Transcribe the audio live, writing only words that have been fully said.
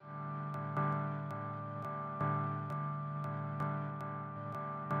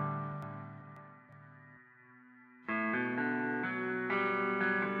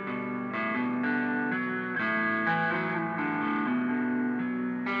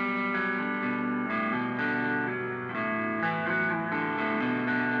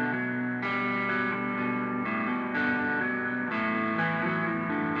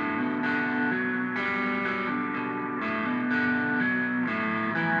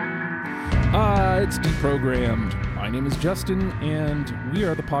It's Deprogrammed. My name is Justin, and we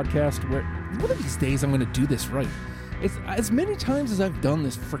are the podcast where one of these days I'm going to do this right. It's as many times as I've done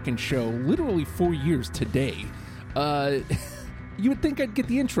this frickin' show, literally 4 years today. You would think I'd get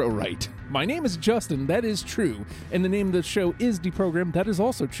the intro right. My name is Justin, that is true, and the name of the show is Deprogrammed, that is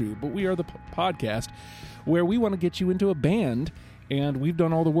also true, but we are the podcast where we want to get you into a band, and we've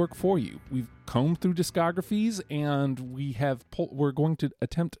done all the work for you. We've combed through discographies, and we're going to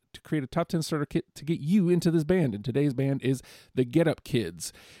attempt to create a top 10 starter kit to get you into this band, and today's band is the Get Up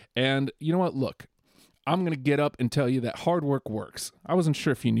Kids. And you know what? Look, I'm going to get up and tell you that hard work works. I wasn't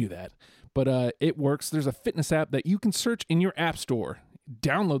sure if you knew that, but it works. There's a fitness app that you can search in your app store.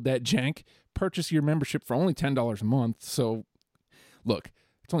 Download that jank, purchase your membership for only $10 a month. So, look,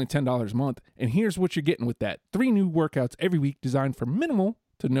 it's only $10 a month, and here's what you're getting with that. 3 new workouts every week designed for minimal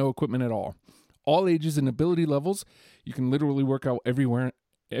to no equipment at all. All ages and ability levels. You can literally work out everywhere,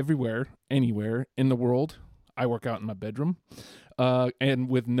 anywhere in the world. I work out in my bedroom, and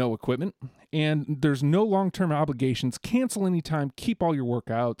with no equipment. And there's no long-term obligations. Cancel anytime. Keep all your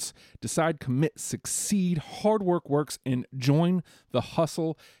workouts. Decide, commit, succeed. Hard work works, and join the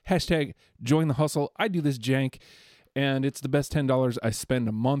hustle. Hashtag join the hustle. I do this jank, and it's the best $10 I spend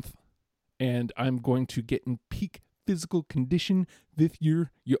a month. And I'm going to get in peak physical condition this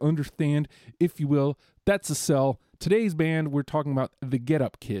year. You understand, if you will. That's a sell. Today's band, we're talking about the Get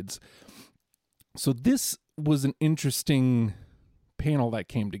Up Kids. So this was an interesting panel that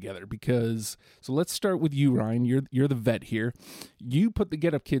came together because, so let's start with you, Ryan. You're the vet here. You put the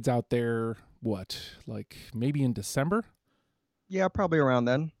Get Up Kids out there, like maybe in December? Yeah, probably around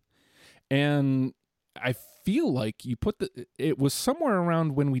then. And I feel like it was somewhere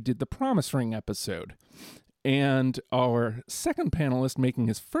around when we did the Promise Ring episode. And our second panelist making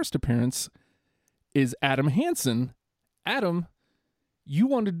his first appearance is Adam Hansen. Adam, you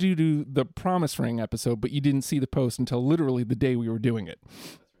wanted to do the Promise Ring episode, but you didn't see the post until literally the day we were doing it.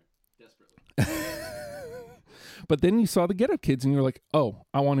 That's right. Desperately. But then you saw the Get Up Kids and you were like, oh,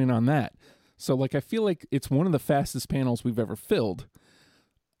 I want in on that. So I feel like it's one of the fastest panels we've ever filled.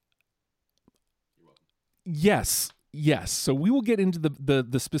 You're welcome. Yes. So we will get into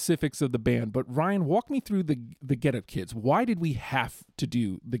the specifics of the band, but Ryan, walk me through the Get Up Kids. Why did we have to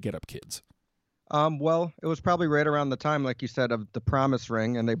do the Get Up Kids? Well, it was probably right around the time, like you said, of the Promise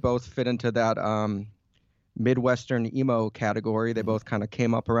Ring, and they both fit into that Midwestern emo category. They both kind of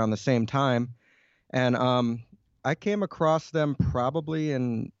came up around the same time, and I came across them probably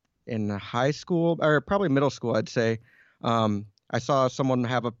in high school, or probably middle school, I'd say. I saw someone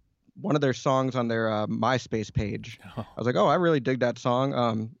have one of their songs on their MySpace page. I was like, oh, I really dig that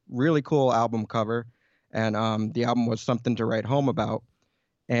song. Really cool album cover, and the album was Something to Write Home About.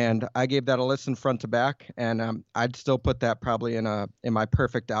 And I gave that a listen front to back, and I'd still put that probably in my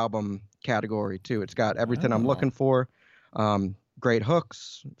perfect album category too. It's got everything I'm looking for. Great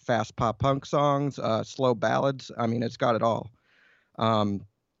hooks, fast pop punk songs, slow ballads. I mean, it's got it all.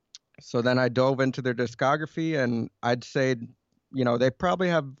 So then I dove into their discography, and I'd say, they probably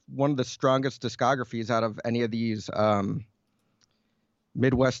have one of the strongest discographies out of any of these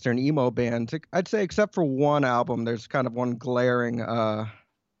Midwestern emo bands. I'd say except for one album, there's kind of one glaring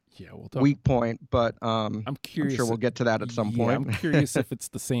weak point, but I'm curious. I'm sure we'll get to that at some point. I'm curious if it's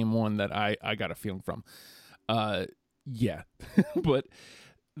the same one that I got a feeling from. But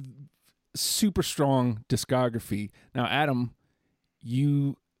super strong discography. Now, Adam,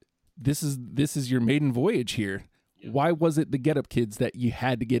 this is your maiden voyage here. Yeah. Why was it the Get Up Kids that you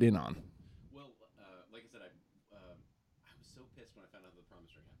had to get in on? Well, like I said, I was so pissed when I found out the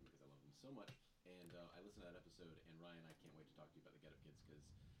Promise Ring happened because I love them so much, and I listened to that episode. And Ryan, I can't wait to talk to you about the Get Up Kids because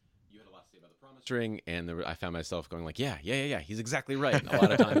you had a lot to say about the Promise Ring, and I found myself going like, yeah, he's exactly right a lot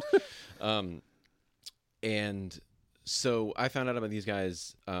of times. And so I found out about these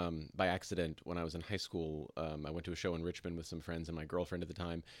guys by accident when I was in high school. I went to a show in Richmond with some friends and my girlfriend at the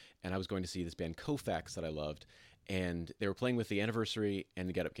time, and I was going to see this band Koufax that I loved, and they were playing with the Anniversary and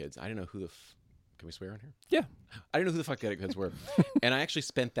the Get Up Kids. I didn't know who can we swear on here? Yeah. I didn't know who the fuck Get Up Kids were. And I actually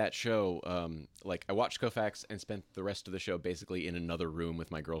spent that show, I watched Koufax and spent the rest of the show basically in another room with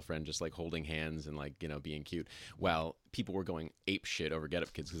my girlfriend, just holding hands and being cute, while people were going ape shit over Get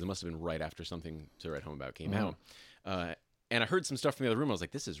Up Kids because it must have been right after Something to Write Home About came out. And I heard some stuff from the other room. I was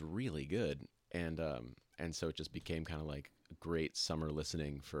like, this is really good. And so it just became kind of great summer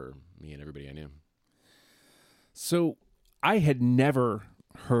listening for me and everybody I knew. So I had never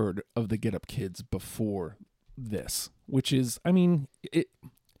heard of the Get Up Kids before this, which is, I mean,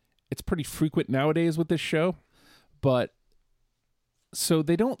 it's pretty frequent nowadays with this show, but so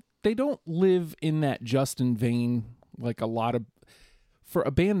they don't live in that Justin vein like a lot of for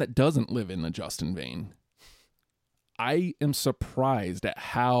a band that doesn't live in the Justin vein, I am surprised at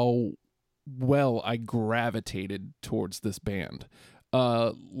how well I gravitated towards this band.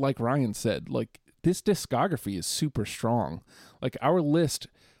 Like Ryan said, like this discography is super strong. Like our list,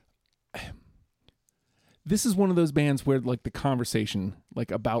 this is one of those bands where like the conversation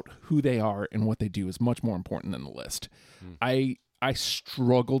like about who they are and what they do is much more important than the list. I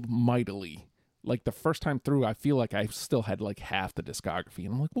struggled mightily. Like the first time through, I feel like I still had like half the discography.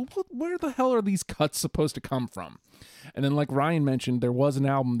 And I'm like, well, where the hell are these cuts supposed to come from? And then like Ryan mentioned, there was an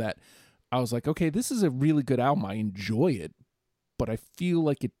album that I was like, okay, this is a really good album. I enjoy it, but I feel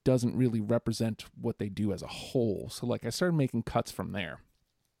like it doesn't really represent what they do as a whole. So like I started making cuts from there.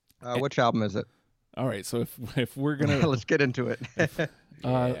 Which album is it? All right, so if we're gonna let's get into it.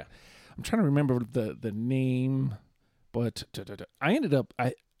 I'm trying to remember the name, but I ended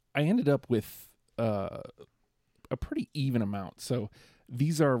up with a pretty even amount. So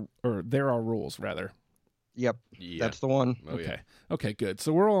there are rules rather. Yep, Yeah. that's the one. Oh, Okay. yeah. Okay, good.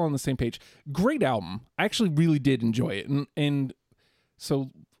 So we're all on the same page. Great album. I actually really did enjoy it. And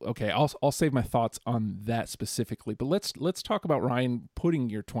so okay, I'll save my thoughts on that specifically. But let's talk about Ryan putting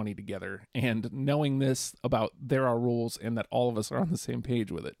your 20 together and knowing this about There Are Rules and that all of us are on the same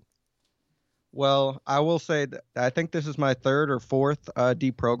page with it. Well, I will say that I think this is my third or fourth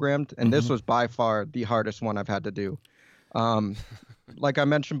deprogrammed, and this was by far the hardest one I've had to do. Like I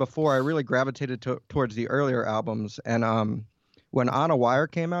mentioned before, I really gravitated towards the earlier albums, and when On a Wire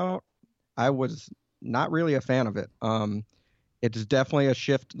came out, I was not really a fan of it. It's definitely a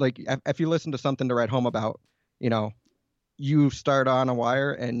shift. Like if you listen to Something to Write Home About, you know, you start On a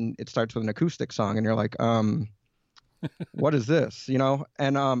Wire and it starts with an acoustic song, and you're like, what is this? You know,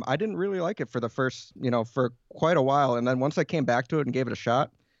 and I didn't really like it for the first, for quite a while, and then once I came back to it and gave it a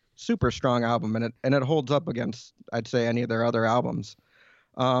shot, super strong album, and it holds up against, I'd say, any of their other albums.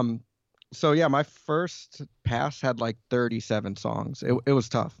 So yeah, my first pass had like 37 songs. It was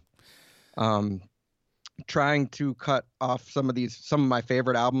tough. Trying to cut off some of my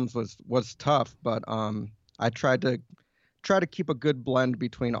favorite albums was tough, but I tried to keep a good blend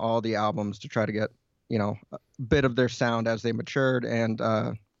between all the albums to try to get, a bit of their sound as they matured and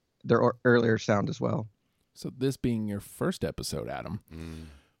their earlier sound as well. So this being your first episode, Adam,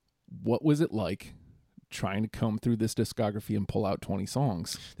 what was it like trying to comb through this discography and pull out 20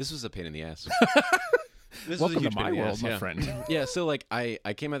 songs? This was a pain in the ass. This Welcome was a huge to my pain in the world, ass, my yeah. friend. Yeah, so like I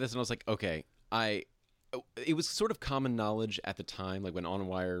came at this and I was like, okay, it was sort of common knowledge at the time, like when On a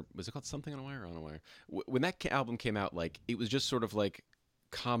Wire, was it called Something on a Wire or On a Wire? When that album came out, like it was just sort of like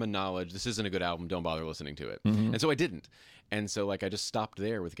common knowledge, this isn't a good album, don't bother listening to it. And so I didn't. And so like I just stopped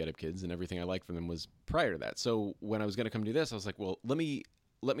there with Get Up Kids, and everything I liked from them was prior to that. So when I was going to come do this, I was like, well, let me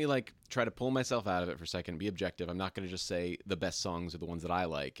like try to pull myself out of it for a second, be objective. I'm not going to just say the best songs are the ones that I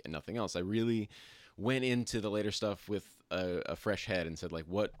like and nothing else. I really went into the later stuff with a fresh head and said like,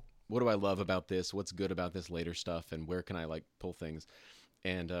 what do I love about this? What's good about this later stuff? And where can I like pull things?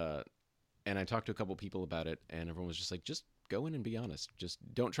 And I talked to a couple people about it, and everyone was just like, just go in and be honest. Just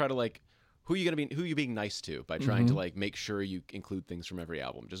don't try to like, who you being nice to by trying to like make sure you include things from every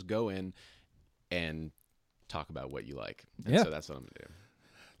album. Just go in and talk about what you like. And so that's what I'm going to do.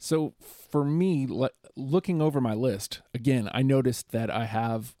 So for me, looking over my list again, I noticed that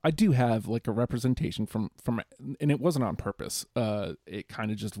I do have like a representation from, and it wasn't on purpose. It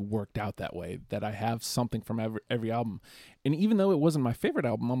kind of just worked out that way, that I have something from every album. And even though it wasn't my favorite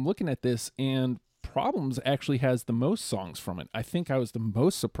album, I'm looking at this and Problems actually has the most songs from it. I think I was the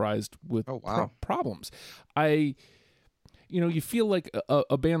most surprised with Problems. You feel like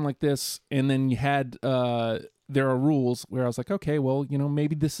a band like this, and then you had There Are Rules, where I was like, okay, well,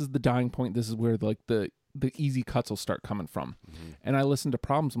 maybe this is the dying point. This is where like the easy cuts will start coming from. And I listened to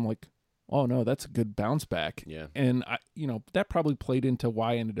Problems. I'm like, oh no, that's a good bounce back. Yeah. And that probably played into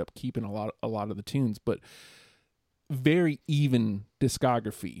why I ended up keeping a lot of the tunes, but very even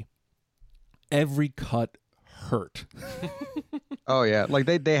discography. Every cut hurt. Oh yeah, like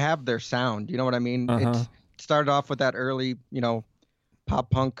they have their sound. You know what I mean? It started off with that early, pop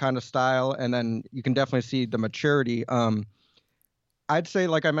punk kind of style, and then you can definitely see the maturity. I'd say,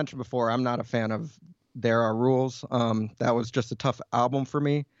 like I mentioned before, I'm not a fan of There Are Rules. That was just a tough album for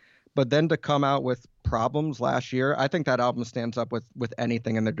me. But then to come out with Problems last year, I think that album stands up with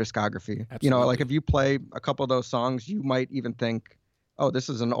anything in their discography. Absolutely. Like if you play a couple of those songs, you might even think, oh, this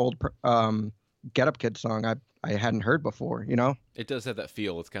is an old Get Up Kid song I hadn't heard before. It does have that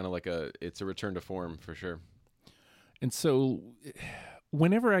feel. It's kind of like it's a return to form for sure. And so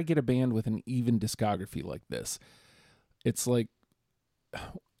whenever I get a band with an even discography like this, it's like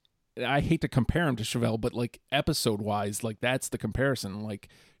I hate to compare him to Chevelle, but like episode wise, like that's the comparison. Like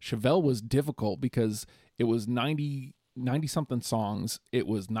Chevelle was difficult because it was 90 something songs. It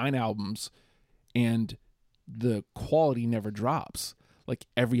was 9 albums, and the quality never drops. Like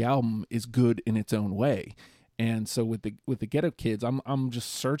every album is good in its own way. And so with the Get Up Kids, I'm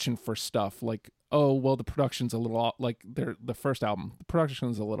just searching for stuff like, oh, well, the production's a little off. Like the first album, the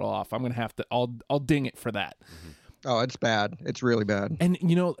production's a little off. I'm going to have to, I'll ding it for that. Mm-hmm. Oh, it's bad. It's really bad. And,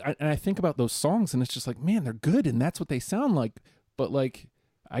 you know, I think about those songs and it's just like, man, they're good. And that's what they sound like. But like,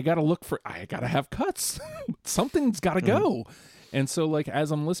 I got to have cuts. Something's got to go. And so like,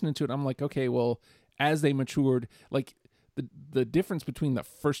 as I'm listening to it, I'm like, okay, well, as they matured, like the difference between the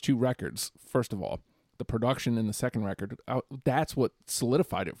first 2 records, first of all, the production and the second record, that's what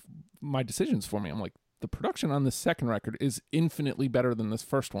solidified my decisions for me. I'm like, the production on the second record is infinitely better than this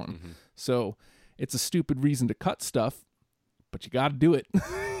first one. Mm-hmm. So it's a stupid reason to cut stuff, but you got to do it.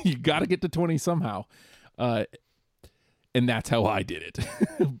 You got to get to 20 somehow. And that's how I did it.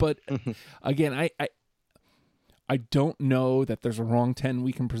 But again, I don't know that there's a wrong 10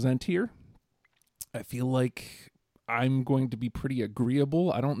 we can present here. I feel like I'm going to be pretty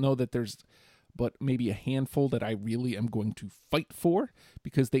agreeable. I don't know that there's but maybe a handful that I really am going to fight for,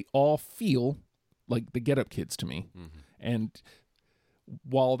 because they all feel like the Get Up Kids to me. Mm-hmm. And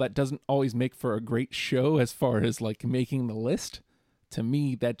while that doesn't always make for a great show as far as like making the list, to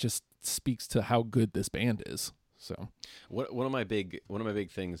me that just speaks to how good this band is. So one of my big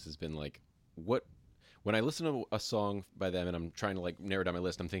things has been like, when I listen to a song by them and I'm trying to like narrow down my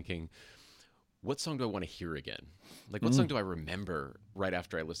list, I'm thinking, what song do I want to hear again? Like, what song do I remember right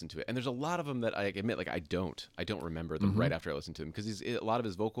after I listen to it? And there's a lot of them that I admit, like, I don't remember them right after I listen to them, because a lot of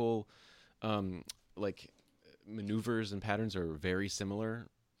his vocal, like, maneuvers and patterns are very similar.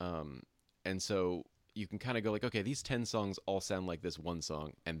 And so you can kind of go like, okay, these 10 songs all sound like this one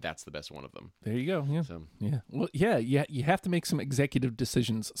song, and that's the best one of them. There you go. Yeah. So. Yeah. Well, yeah. You have to make some executive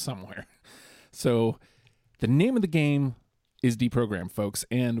decisions somewhere. So the name of the game is Deprogram, folks,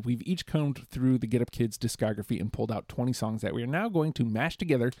 and we've each combed through the Get Up Kids discography and pulled out 20 songs that we are now going to mash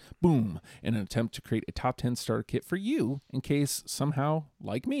together, boom, in an attempt to create a top 10 starter kit for you, in case somehow,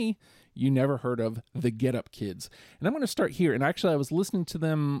 like me, you never heard of the Get Up Kids. And I'm going to start here, and actually I was listening to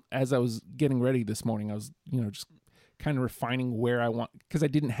them as I was getting ready this morning. I was, just kind of refining where I want, because I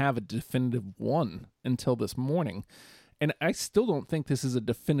didn't have a definitive one until this morning. And I still don't think this is a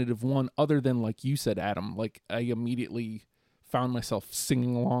definitive one, other than, like you said, Adam, like I immediately found myself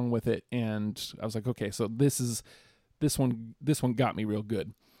singing along with it, and I was like, okay, so this one got me real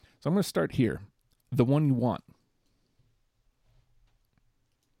good. So I'm going to start here. The One You Want.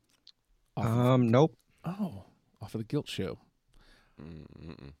 Nope. Oh, off of The Guilt Show.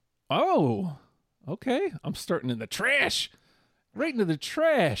 Mm-mm. Oh, okay. I'm starting in the trash. Right into the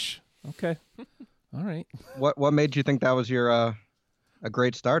trash. Okay. All right. What made you think that was your a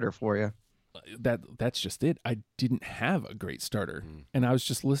great starter for you? That's just it. I didn't have a great starter, and I was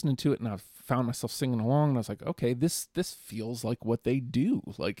just listening to it, and I found myself singing along, and I was like, okay, this feels like what they do.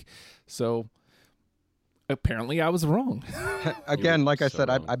 Like, so apparently I was wrong. Again, like I said,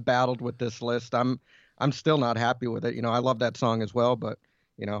 I battled with this list. I'm still not happy with it. I love that song as well, but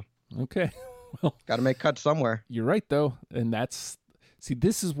okay, well, got to make cuts somewhere. You're right though, and this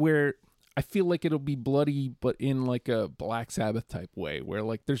is where I feel like it'll be bloody, but in like a Black Sabbath type way, where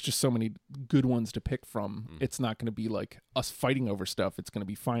like there's just so many good ones to pick from. It's not going to be like us fighting over stuff. It's going to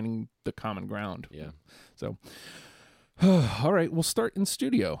be finding the common ground. Yeah. So, all right, we'll start in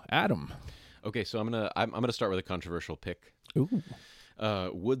studio. Adam. Okay, so I'm gonna start with a controversial pick. Ooh.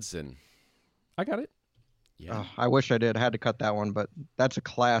 Woodson. I got it. Yeah. I wish I did. I had to cut that one, but that's a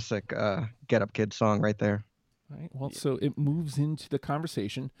classic Get Up Kids song right there. All right. Well, so it moves into the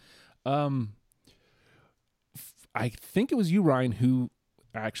conversation. I think it was you, Ryan, who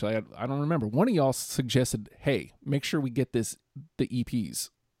actually, I don't remember. One of y'all suggested, hey, make sure we get the EPs.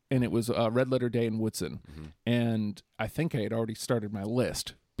 And it was Red Letter Day and Woodson. Mm-hmm. And I think I had already started my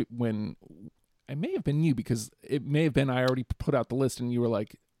list when it may have been you, because it may have been I already put out the list and you were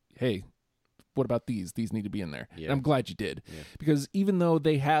like, hey, what about these? These need to be in there. Yeah. And I'm glad you did. Yeah. Because even though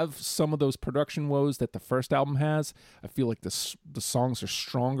they have some of those production woes that the first album has, I feel like the songs are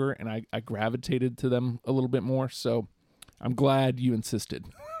stronger, and I gravitated to them a little bit more. So I'm glad you insisted.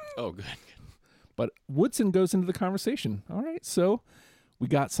 Oh, good. But Woodson goes into the conversation. All right, so we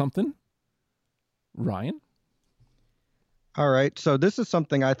got something. Ryan? All right, so this is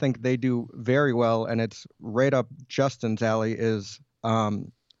something I think they do very well, and it's right up Justin's alley, is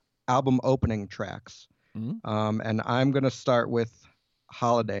album opening tracks. Mm-hmm. And I'm going to start with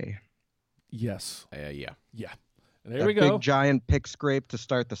Holiday. Yes. Yeah. Yeah. There we go. Big giant pick scrape to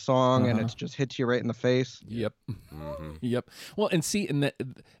start the song, and Uh-huh. it just hits you right in the face. Yep. Mm-hmm. Yep. Well, and see, and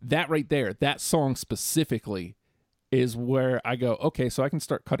that right there, that song specifically is where I go, okay, so I can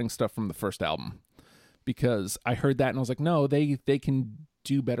start cutting stuff from the first album, because I heard that and I was like, no, they can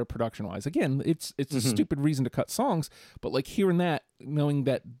do better production wise. Again, it's a stupid reason to cut songs, but like hearing that, knowing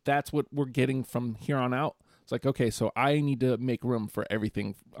that that's what we're getting from here on out, it's like, okay, so I need to make room for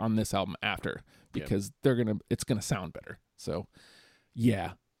everything on this album after, because it's gonna sound better. So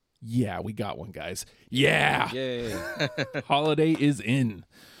yeah, we got one, guys. Yeah. Yay. Holiday is in.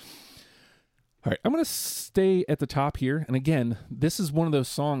 All right, I'm going to stay at the top here. And again, this is one of the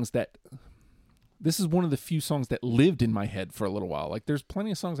few songs that lived in my head for a little while. Like, there's plenty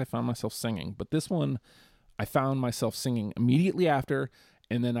of songs I found myself singing, but this one I found myself singing immediately after,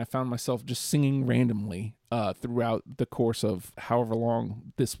 and then I found myself just singing randomly throughout the course of however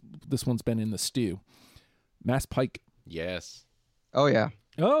long this one's been in the stew. Mass Pike. Yes. Oh yeah,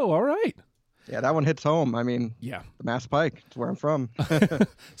 Oh, all right. yeah, that one hits home. I mean, Yeah. the Mass Pike. It's where I'm from.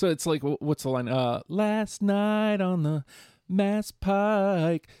 So it's like, what's the line? Last night on the Mass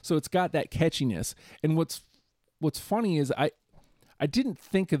Pike. So it's got that catchiness. And what's funny is I didn't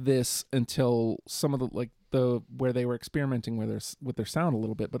think of this until some of the where they were experimenting with their sound a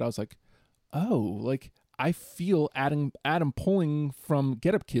little bit, but I was like, oh, like I feel Adam pulling from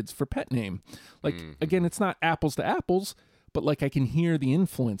Get Up Kids for Pet Name. Like, again, it's not apples to apples, but like I can hear the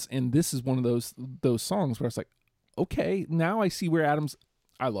influence, and this is one of those songs where I was like, okay, now I see where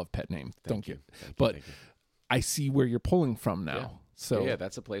I love Pet Name, Thank you. I see where you're pulling from now. Yeah. So yeah,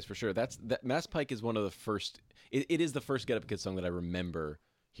 that's a place for sure. That Mass Pike is one of the first. It is the first Get Up Kids song that I remember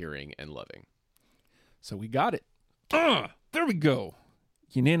hearing and loving. So we got it. There we go.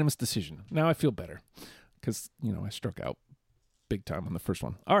 Unanimous decision. Now I feel better because I struck out big time on the first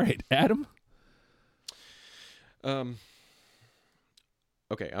one. All right, Adam.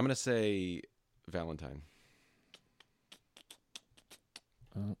 Okay, I'm gonna say Valentine.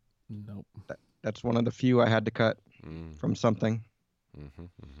 Nope. That's one of the few I had to cut from something.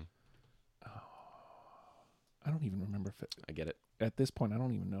 I don't even remember if I get it. at this point, I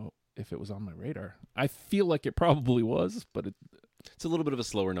don't even know if it was on my radar. I feel like it probably was, but It's a little bit of a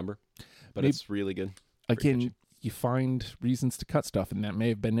slower number, but Maybe- it's really good. again, you find reasons to cut stuff, and that may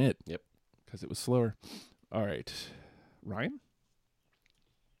have been it. Yep. Because it was slower. All right. Ryan?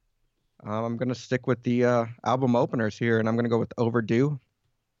 I'm gonna stick with the album openers here, and I'm gonna go with Overdue.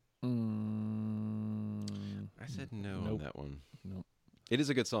 I said no on Nope. that one. Nope. It is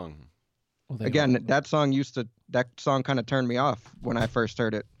a good song. Well, they Again, don't- that song kind of turned me off when I first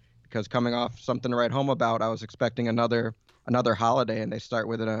heard it, because coming off Something to Write Home About, I was expecting another holiday, and they start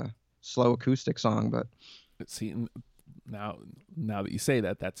with a slow acoustic song. But see, now that you say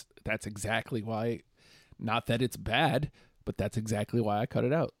that, that's exactly why. Not that it's bad, but that's exactly why I cut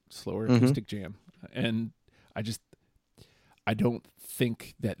it out. Slower acoustic jam, and I don't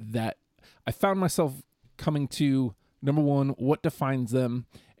think that I found myself coming to number one, what defines them,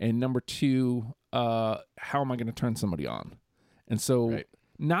 and number two, how am I going to turn somebody on? And so, Right.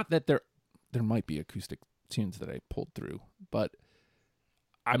 not that there might be acoustic tunes that I pulled through, but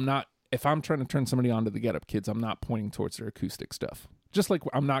I'm not. If I'm trying to turn somebody on to the Get Up Kids, I'm not pointing towards their acoustic stuff. Just like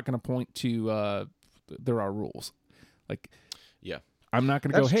I'm not going to point to There Are Rules. Like, Yeah. I'm not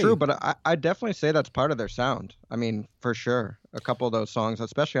going to go, that's hey. true. But I definitely say that's part of their sound. I mean, for sure, a couple of those songs,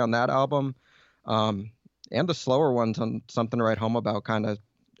 especially on that album, and the slower ones on Something to Write Home About, kind of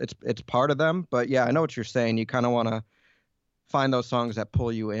it's part of them. But yeah, I know what you're saying. You kind of want to find those songs that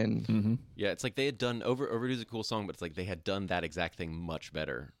pull you in. Mhm. Yeah, it's like they had done Overdue's a cool song, but it's like they had done that exact thing much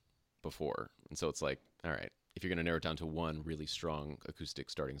better before. And so it's like, all right, if you're going to narrow it down to one really strong acoustic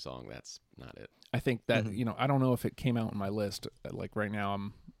starting song, that's not it. I think that I don't know if it came out on my list. Like right now,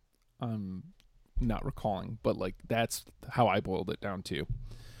 I'm not recalling, but like that's how I boiled it down to.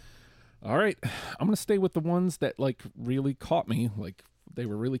 All right, I'm gonna stay with the ones that like really caught me. Like they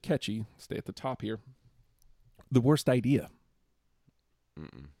were really catchy. Stay at the top here. The Worst Idea.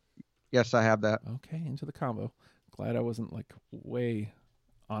 Yes, I have that. Okay, into the combo. Glad I wasn't like way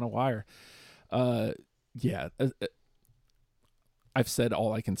on a wire. Yeah. I've said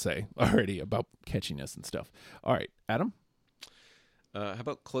all I can say already about catchiness and stuff. All right, Adam? How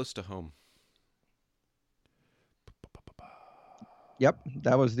about Close to Home? Yep,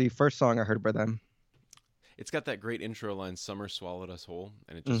 that was the first song I heard by them. It's got that great intro line, "Summer swallowed us whole,"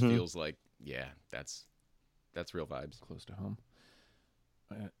 and it just feels like, yeah, that's real vibes. Close to home.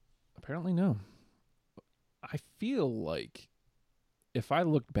 Apparently, no. I feel like if I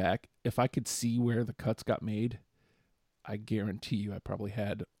looked back, if I could see where the cuts got made, I guarantee you I probably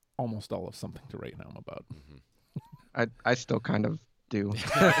had almost all of Something to Write Home About. I still kind of do.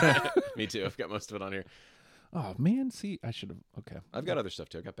 Me too. I've got most of it on here. Oh man, see, I should have. Okay, I've got other stuff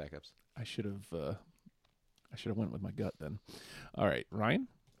too. I've got backups. I should have. I should have went with my gut then. All right, Ryan.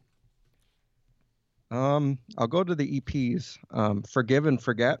 I'll go to the EPs. Forgive and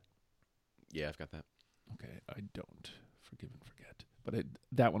Forget. Yeah, I've got that. Okay, I don't. Forgive and Forget, but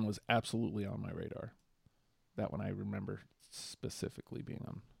that one was absolutely on my radar. That one I remember specifically being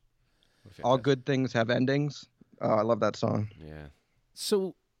on. All Good Things Have Endings. Oh, I love that song. Yeah.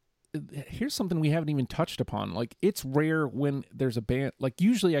 So here's something we haven't even touched upon. Like, it's rare when there's a band. Like,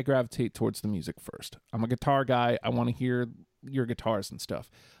 usually I gravitate towards the music first. I'm a guitar guy. I want to hear your guitars and stuff.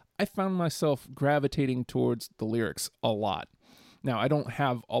 I found myself gravitating towards the lyrics a lot. Now, I don't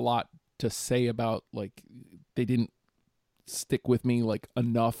have a lot to say about, like, they didn't stick with me, like,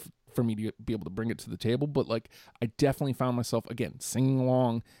 enough for me to be able to bring it to the table, but, like, I definitely found myself, again, singing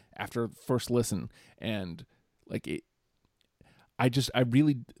along after first listen, and, like, I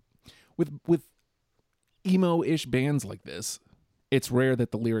really, with emo-ish bands like this, it's rare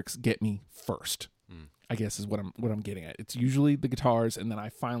that the lyrics get me first. I guess is what I'm getting at. It's usually the guitars, and then I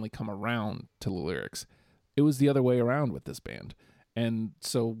finally come around to the lyrics. It was the other way around with this band. And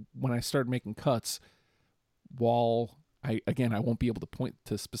so when I started making cuts, while I won't be able to point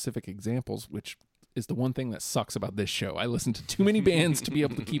to specific examples, which is the one thing that sucks about this show. I listen to too many bands to be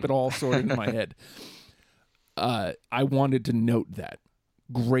able to keep it all sorted in my head. I wanted to note that.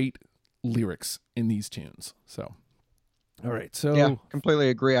 Great lyrics in these tunes. So, all right. So yeah, completely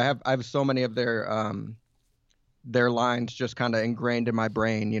agree. I have so many of their lines just kind of ingrained in my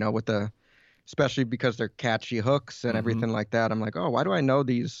brain, with especially because they're catchy hooks and everything like that. I'm like, oh, why do I know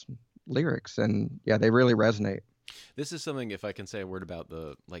these lyrics? And yeah, they really resonate. This is something, if I can say a word about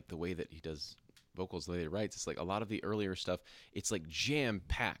the way that he does vocals, the way he writes, it's like a lot of the earlier stuff, it's like jam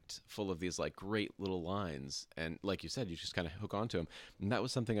packed full of these like great little lines. And like you said, you just kind of hook onto them. And that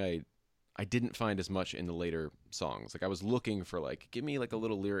was something I didn't find as much in the later songs. Like, I was looking for, like, give me like a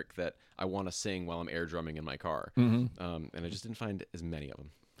little lyric that I want to sing while I'm air drumming in my car. And I just didn't find as many of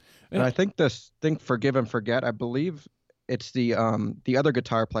them. And I think Forgive and Forget, I believe it's the other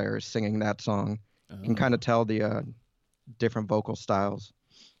guitar player is singing that song. You can kind of tell the different vocal styles.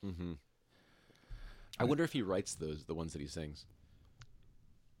 I wonder if he writes the ones that he sings.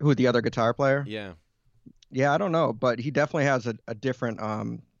 Who, the other guitar player? Yeah. Yeah, I don't know, but he definitely has a different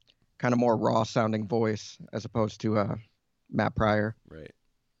kind of more raw sounding voice as opposed to Matt Pryor. Right.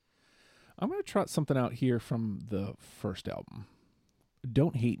 I'm going to trot something out here from the first album.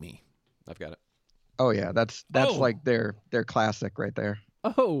 Don't Hate Me. I've got it. Oh yeah, that's like their classic right there.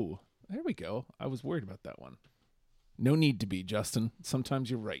 Oh, there we go. I was worried about that one. No need to be, Justin. Sometimes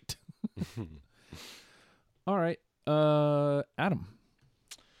you're right. All right. Adam.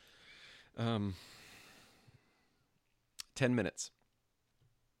 10 minutes.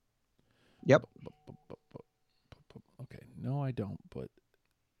 Yep. Okay. No, I don't, but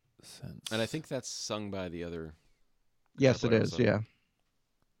since. And I think that's sung by the other. Yes, it is. Yeah.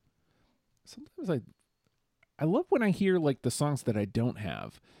 Sometimes I love when I hear like the songs that I don't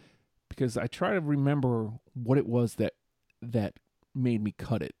have, because I try to remember what it was that made me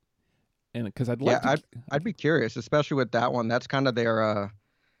cut it. And because I'd be curious, especially with that one. That's kind of their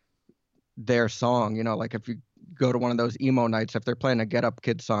song, like if you go to one of those emo nights, if they're playing a Get Up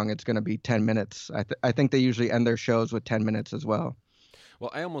Kid song, it's going to be 10 minutes. I think they usually end their shows with 10 minutes as well.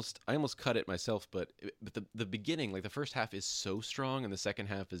 Well, I almost cut it myself, but the beginning, like the first half is so strong, and the second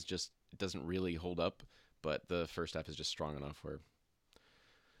half is just, it doesn't really hold up, but the first half is just strong enough where.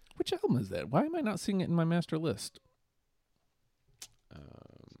 Which album is that? Why am I not seeing it in my master list?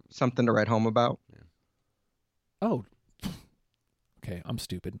 Something to Write Home About. Yeah. Oh, okay. I'm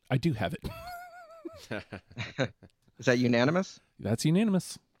stupid. I do have it. Is that unanimous? That's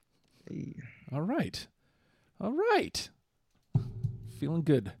unanimous. Hey. All right. Feeling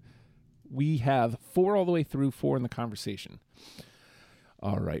good. We have 4 all the way through, 4 in the conversation.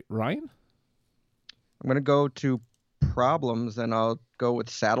 All right, Ryan? I'm going to go to Problems, and I'll go with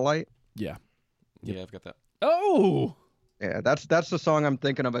Satellite. Yeah. Yep. Yeah, I've got that. Oh! Yeah, that's the song I'm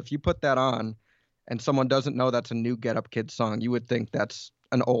thinking of. If you put that on and someone doesn't know that's a new Get Up Kid song, you would think that's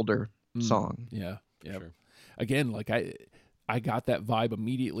an older song. Yeah. Sure. Again, like I got that vibe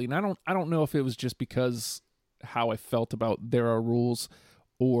immediately, and I don't know if it was just because how I felt about There Are Rules,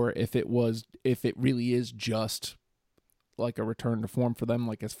 or if it really is just like a return to form for them,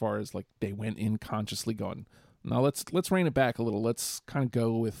 like as far as like they went in consciously going, now let's rein it back a little. Let's kind of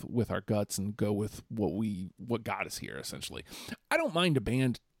go with our guts and go with what got us here, essentially. I don't mind a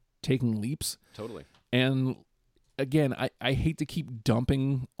band taking leaps. Totally. And again, I hate to keep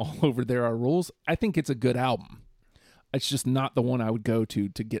dumping all over There Are Rules. I think it's a good album. it's just not the one I would go to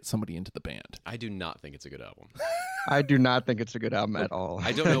get somebody into the band. I do not think it's a good album. I do not think it's a good album at all.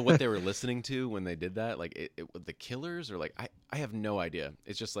 I don't know what they were listening to when they did that. Like the Killers, or like I have no idea.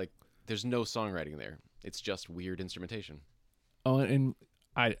 It's just like there's no songwriting there. It's just weird instrumentation. Oh, and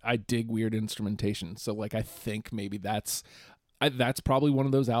I dig weird instrumentation. So like I think maybe that's probably one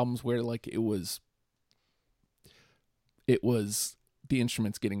of those albums where like it was the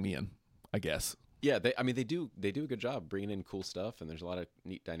instruments getting me in, I guess. Yeah, they do a good job bringing in cool stuff, and there's a lot of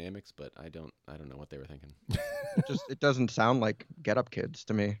neat dynamics. But I don't know what they were thinking. It doesn't sound like Get Up Kids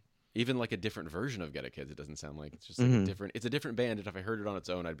to me. Even like a different version of Get Up Kids, it doesnn't sound like. It's just like it's a different band. And if I heard it on its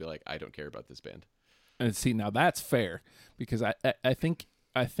own, I'd be like, I don't care about this band. And see, now that's fair, because I think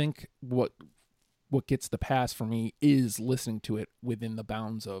what gets the pass for me is listening to it within the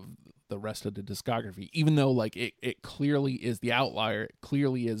bounds of the rest of the discography. Even though like it clearly is the outlier, it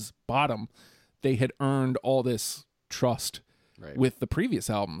clearly is bottom. They had earned all this trust with the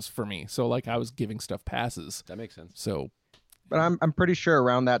previous albums for me. So like I was giving stuff passes. That makes sense. So, but I'm pretty sure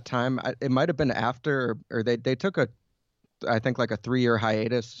around that time, it might have been after, or they took I think like a 3-year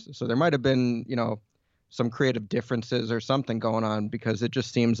hiatus. So there might have been, some creative differences or something going on, because it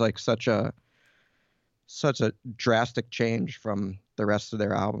just seems like such a drastic change from the rest of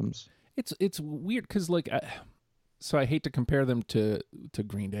their albums. It's weird because like so I hate to compare them to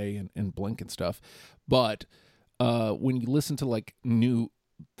Green Day and Blink and stuff, but when you listen to like the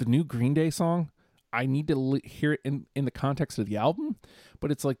new Green Day song, I need to hear it in the context of the album.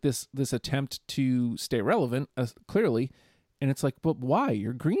 But it's like this attempt to stay relevant, clearly, and it's like, but why?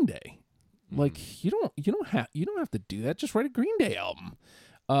 You're Green Day. Like you don't have to do that. Just write a Green Day album.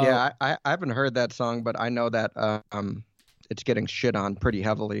 Yeah, I haven't heard that song, but I know that it's getting shit on pretty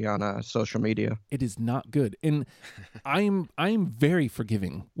heavily on social media. It is not good, and I'm very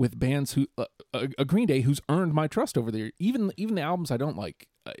forgiving with bands who a Green Day who's earned my trust over there. Even the albums I don't like,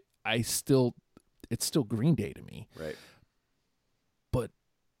 it's still Green Day to me. Right. But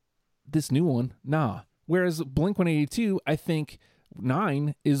this new one, nah. Whereas Blink-182, I think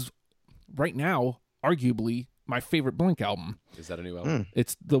 9 is right now arguably my favorite Blink album. Is that a new album?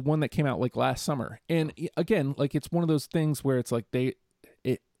 It's the one that came out like last summer. And again, like it's one of those things where it's like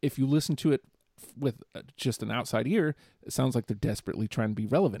if you listen to it with just an outside ear, it sounds like they're desperately trying to be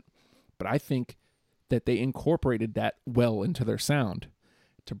relevant. But I think that they incorporated that well into their sound.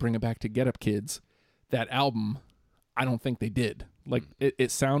 To bring it back to Get Up Kids, that album, I don't think they did. Like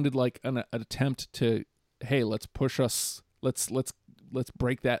it sounded like an attempt to, hey, let's push us, let's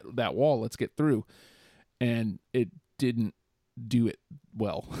break that wall, let's get through. And it didn't do it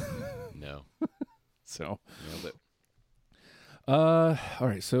well. No. So. Nailed it. All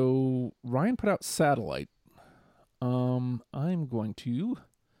right. So Ryan put out Satellite. I'm going to, you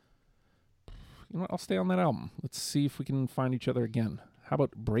know what? I'll stay on that album. Let's see if we can find each other again. How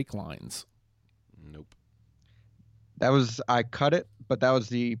about Break Lines? Nope. I cut it, but that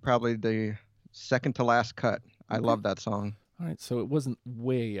was probably the second to last cut. I love that song. All right. So it wasn't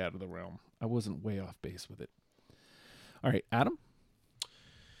way out of the realm. I wasn't way off base with it. All right, Adam?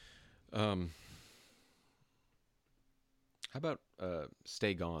 How about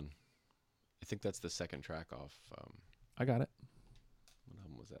Stay Gone? I think that's the second track off. I got it. What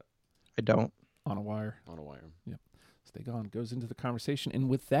album was that? I don't. On a Wire. On a Wire. Yep. Stay Gone goes into the conversation. And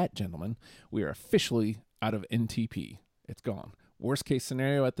with that, gentlemen, we are officially out of NTP. It's gone. Worst case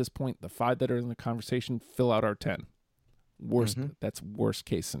scenario at this point, the 5 that are in the conversation fill out our 10. That's worst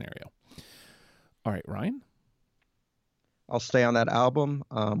case scenario. All right, Ryan? I'll stay on that album.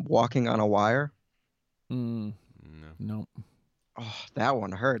 Walking on a Wire. No. Nope. Oh, that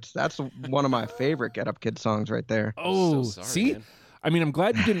one hurts. That's one of my favorite Get Up Kid songs right there. Oh, so sorry, see? man. I mean, I'm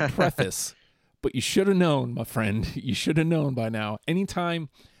glad you didn't preface, but you should have known, my friend. You should have known by now. Anytime,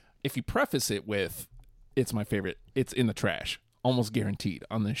 if you preface it with, it's my favorite, it's in the trash. Almost guaranteed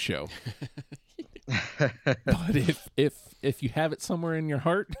on this show. But if you have it somewhere in your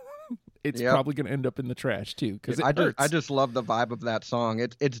heart, it's probably going to end up in the trash too, because I just love the vibe of that song.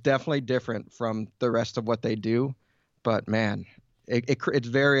 It's definitely different from the rest of what they do, but man, it's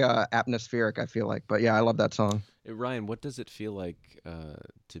very atmospheric, I feel like. But yeah, I love that song. Hey, Ryan, what does it feel like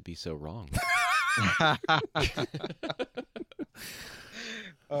to be so wrong?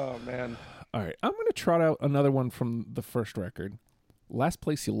 Oh man. All right, I'm going to trot out another one from the first record. Last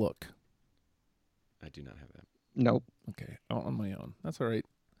Place You Look. I do not have that. Nope. Okay, out on my own. That's all right.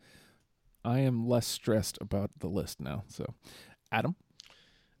 I am less stressed about the list now. So, Adam?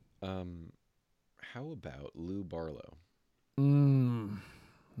 How about Lou Barlow?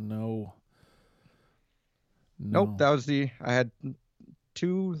 No. Nope. That was I had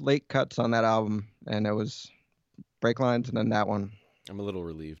 2 late cuts on that album, and it was Brake lines, and then that one. I'm a little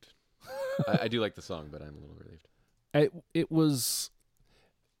relieved. I do like the song, but I'm a little relieved. It was,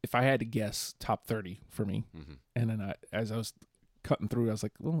 if I had to guess, top 30 for me. Mm-hmm. And then as I was cutting through, I was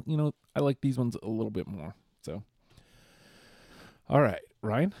like, well, I like these ones a little bit more. So, all right,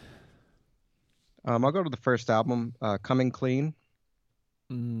 Ryan? I'll go to the first album, Coming Clean.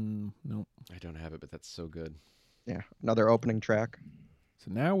 No. I don't have it, but that's so good. Yeah, another opening track.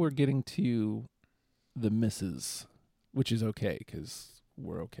 So now we're getting to the misses, which is okay because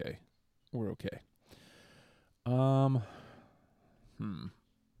we're okay. We're okay. I don't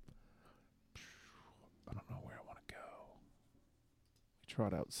know where I want to go. We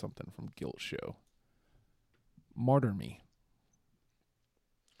trot out something from Guilt Show. Martyr Me.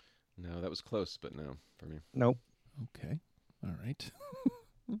 No, that was close, but no for me. Nope. Okay. All right.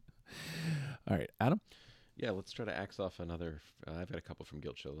 All right, Adam? Yeah, let's try to axe off another. I've got a couple from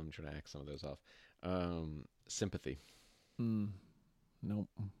Guilt Show. Let me try to axe some of those off. Sympathy. Nope.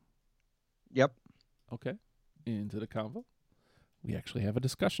 Yep. Okay. Into the convo. We actually have a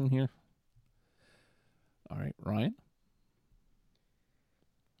discussion here. All right, Ryan?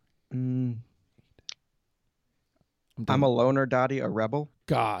 I'm a loner, Dottie, a rebel.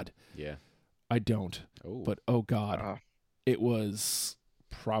 God. Yeah. I don't. Oh. But, oh, God. It was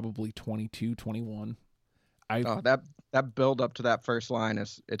probably 22, 21. That build up to that first line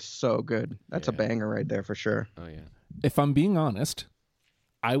it's so good. That's a banger right there for sure. Oh, yeah. If I'm being honest,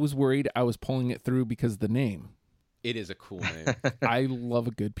 I was worried I was pulling it through because of the name. It is a cool name. I love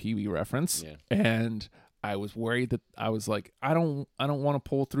a good Pee Wee reference. Yeah. And I was worried that I was like, I don't want to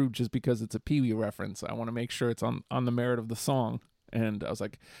pull through just because it's a Pee Wee reference. I want to make sure it's on the merit of the song. And I was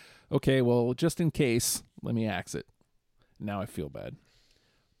like, okay, well, just in case, let me axe it. Now I feel bad.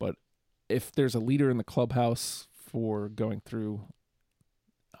 But if there's a leader in the clubhouse for going through,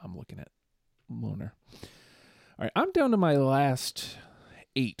 I'm looking at Loner. All right, I'm down to my last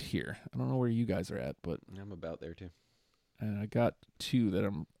 8 here. I don't know where you guys are at, but I'm about there, too. And I got 2 that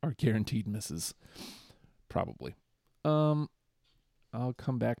are guaranteed misses. Probably. I'll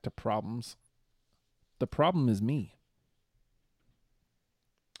come back to problems. The problem is me.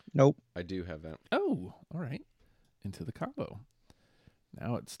 Nope. I do have that. Oh, all right. Into the combo.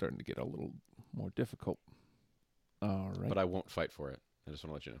 Now it's starting to get a little more difficult. All right. But I won't fight for it. I just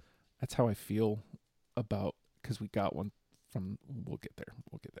want to let you know. That's how I feel about, because we got one from, we'll get there.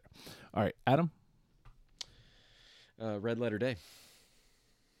 All right, Adam? Red Letter Day.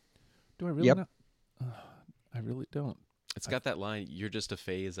 Do I really Yep. not? I really don't. It's got that line, you're just a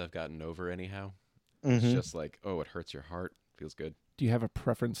phase I've gotten over anyhow. Mm-hmm. It's just like, oh, it hurts your heart. Feels good. Do you have a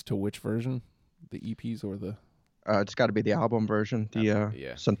preference to which version? The EPs or the... It's got to be the album version. The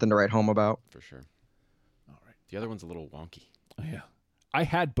yeah. Something to Write Home About. For sure. All right. The other one's a little wonky. Oh, yeah. I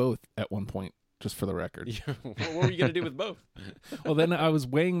had both at one point, just for the record. What were you going to do with both? Well, then I was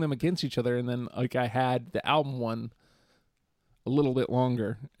weighing them against each other, and then I had the album one a little bit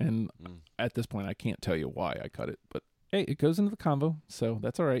longer, and at this point I can't tell you why I cut it, but hey, it goes into the convo, so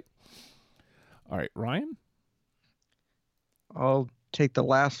that's all right. All right, Ryan? I'll take the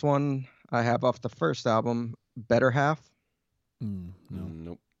last one I have off the first album, Better Half. No.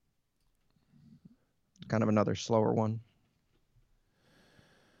 Nope. Kind of another slower one.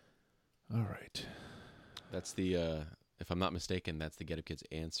 All right. That's the, if I'm not mistaken, that's the Get Up Kids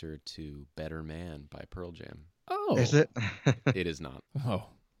answer to Better Man by Pearl Jam. Oh. Is it? It is not. Oh.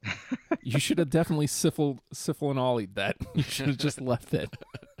 You should have definitely syphil and ollied that. You should have just left it.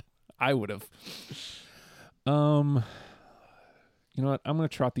 I would have. You know what? I'm going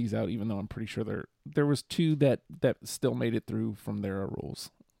to trot these out, even though I'm pretty sure there was 2 that still made it through from their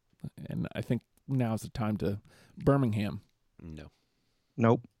rules. And I think now's the time to Birmingham. No.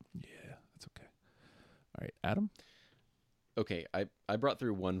 Nope. Yeah, that's okay. All right, Adam? Okay, I brought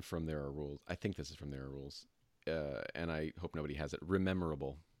through one from There Are Rules. I think this is from There Are Rules. And I hope nobody has it.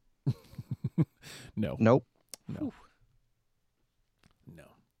 Rememberable. No. Nope. No. No.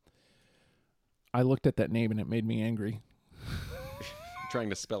 I looked at that name and it made me angry.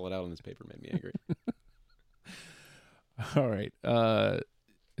 Trying to spell it out on this paper made me angry. All right.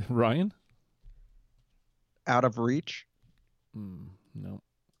 Ryan? Out of Reach. No.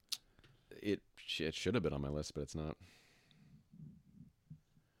 It should have been on my list, but it's not.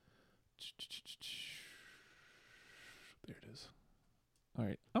 There it is. All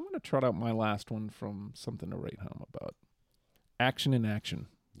right. I'm going to trot out my last one from Something to Write Home About. Action in Action.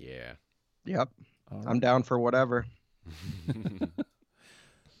 Yeah. Yep. All right. I'm down for whatever. There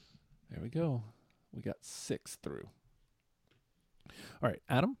we go. We got 6 through. All right,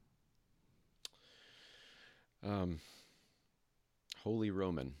 Adam? Holy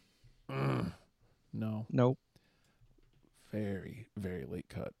Roman. No. Nope. Very, very late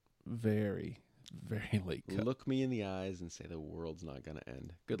cut. Very, very late cut. Look me in the eyes and say the world's not gonna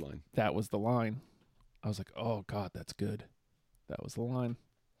end. Good line. That was the line. I was like, oh, God, that's good. That was the line.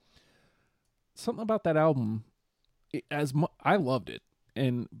 Something about that album, I loved it.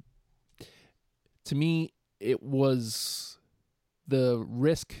 And to me, it was the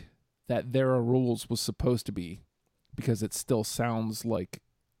risk that There Are Rules was supposed to be, because it still sounds like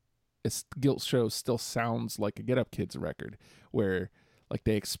Guilt Show still sounds like a Get Up Kids record, where like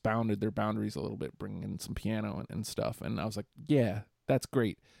they expounded their boundaries a little bit, bringing in some piano and stuff. And I was like, yeah, that's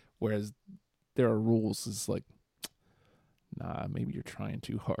great. Whereas There Are Rules is like, nah, maybe you're trying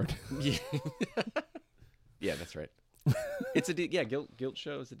too hard. Yeah, yeah, that's right. It's a Guilt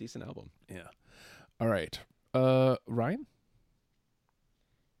Show is a decent album. Yeah. All right. Ryan?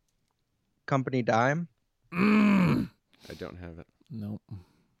 Company Dime. I don't have it. Nope.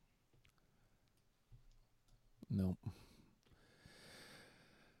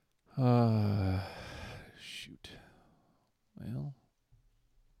 Shoot. Well.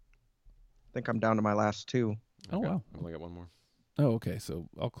 I think I'm down to my last two. Oh, wow. I've only got one more. Oh, okay. So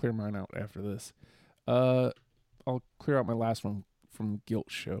I'll clear mine out after this. I'll clear out my last one from Guilt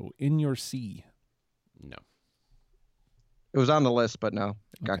Show. In Your Sea. No. It was on the list, but no,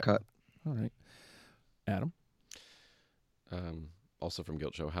 it got cut. All right. Adam? Also from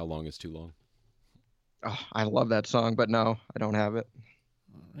Guilt Show, How Long Is Too Long? Oh, I love that song, but no, I don't have it.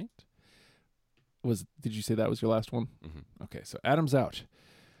 All right. Did you say that was your last one? Mm-hmm. Okay, so Adam's out.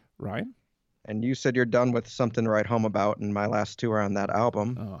 Ryan? And you said you're done with Something to Write Home About, and my last two are on that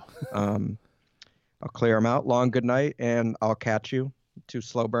album. Oh. I'll clear them out. Long Good Night and I'll Catch You. Two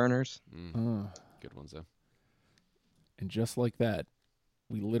slow burners. Good ones, though. And just like that,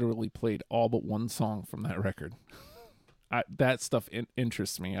 we literally played all but one song from that record. That stuff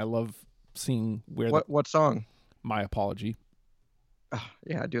interests me. I love seeing where what song? My Apology.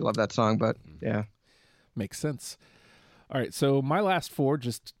 Yeah, I do love that song, but yeah. Makes sense. All right, so my last four,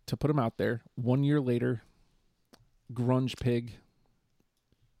 just to put them out there: 1 Year Later, Grunge Pig,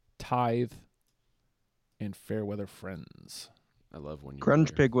 Tithe, and Fairweather Friends. I love 1 Year Grunge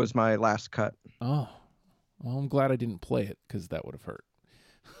Later. Pig was my last cut. Oh, well, I'm glad I didn't play it, because that would have hurt.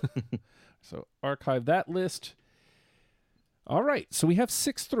 So archive that list. All right, so we have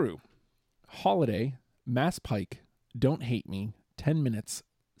 6 through. Holiday, Mass Pike, Don't Hate Me, 10 Minutes,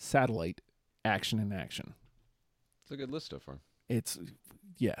 Satellite, Action in Action. It's a good list so far.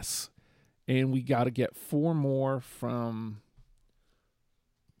 Yes. And we got to get 4 more from,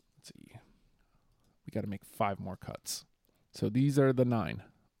 let's see, we got to make 5 more cuts. So these are the 9.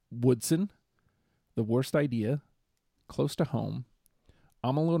 Woodson, The Worst Idea, Close to Home,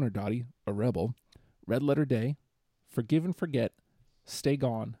 I'm a Loner Dottie, A Rebel, Red Letter Day, Forgive and Forget, Stay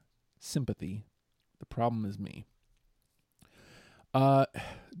Gone, Sympathy, The Problem Is Me.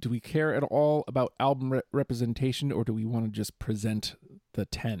 Do we care at all about album representation, or do we want to just present the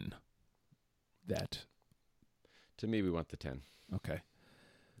 10? To me, we want the 10. Okay.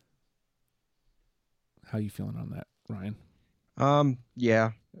 How you feeling on that, Ryan?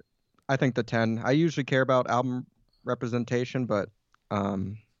 Yeah, I think the 10. I usually care about album representation, but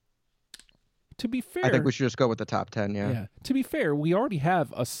to be fair, I think we should just go with the top 10. Yeah. To be fair, we already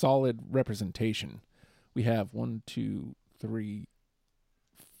have a solid representation. We have 1, 2, 3,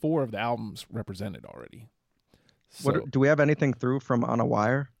 4 of the albums represented already. So, Do we have anything through from On a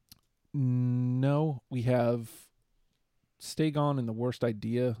Wire? No, we have Stay Gone and The Worst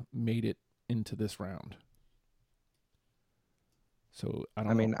Idea made it into this round. So I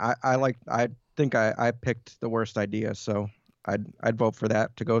don't know. I think I picked The Worst Idea, so I'd vote for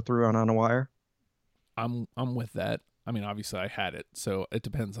that to go through on a Wire. I'm with that. I mean, obviously I had it, so it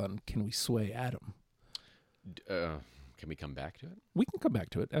depends on, can we sway Adam? Can we come back to it? We can come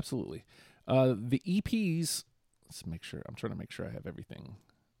back to it, absolutely. The EPs, let's make sure. I'm trying to make sure I have everything.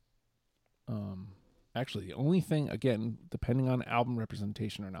 Actually, the only thing, again, depending on album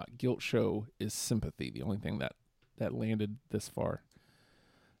representation or not, Guilt Show is Sympathy. The only thing that landed this far.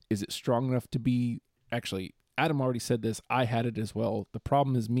 Is it strong enough to be... Actually, Adam already said this. I had it as well. The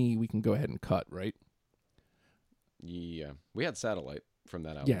Problem Is Me, we can go ahead and cut, right? Yeah. We had Satellite from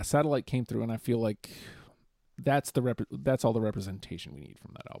that album. Yeah, Satellite came through, and I feel like that's all the representation we need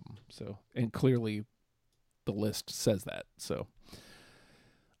from that album. So, and clearly the list says that. So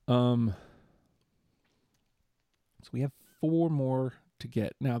we have 4 more to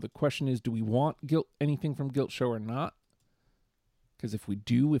get. Now the question is, do we want anything from Guilt Show or not? Because if we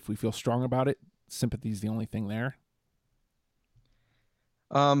do, if we feel strong about it, Sympathy is the only thing there.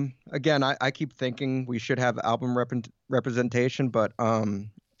 Again, I keep thinking we should have album representation, but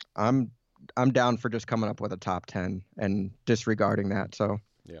I'm I'm down for just coming up with a top 10 and disregarding that. So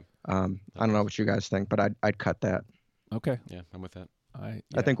Yeah. I don't know what you guys think, but I'd cut that. Okay. Yeah, I'm with that. I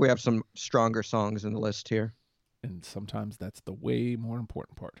think we have some stronger songs in the list here. And sometimes that's the way more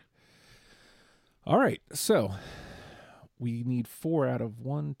important part. All right, so we need 4 out of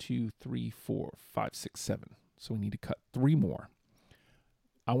 1, 2, 3, 4, 5, 6, 7. So we need to cut 3 more.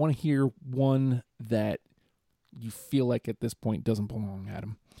 I want to hear one that you feel like at this point doesn't belong,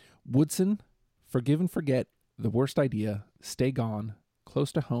 Adam. Woodson, Forgive and Forget, The Worst Idea, Stay Gone,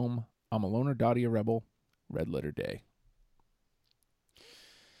 Close to Home, I'm a Loner, Dottie a Rebel, Red Letter Day.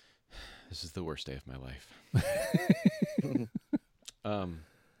 This is the worst day of my life.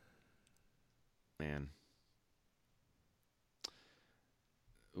 Man.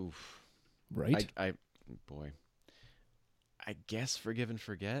 Oof. Right? Boy. I guess Forgive and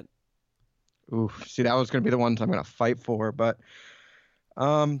Forget. Oof. See, that was going to be the ones I'm going to fight for, but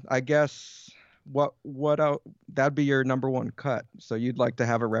I guess that'd be your number one cut. So you'd like to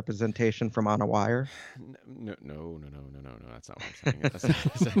have a representation from On a Wire? No. That's not what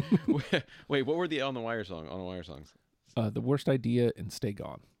I'm saying. Wait, what were the On the Wire songs? The Worst Idea and Stay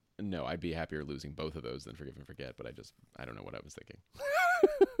Gone. No, I'd be happier losing both of those than Forgive and Forget, but I don't know what I was thinking.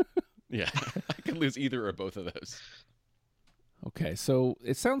 Yeah, I could lose either or both of those. Okay, so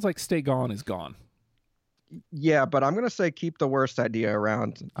it sounds like Stay Gone is gone. Yeah, but I'm going to say keep The Worst Idea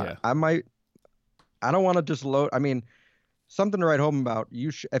around. Yeah. I don't want to just load. I mean, something to write home about.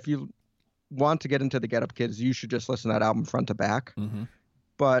 If you want to get into the Get Up Kids, you should just listen to that album front to back. Mm-hmm.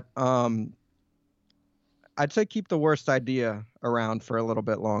 But I'd say keep The Worst Idea around for a little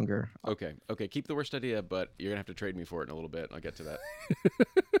bit longer. Okay, keep The Worst Idea, but you're going to have to trade me for it in a little bit. I'll get to that.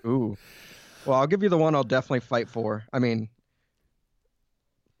 Ooh. Well, I'll give you the one I'll definitely fight for. I mean,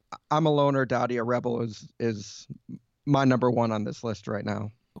 I'm a Loner, Dottie a Rebel is my number one on this list right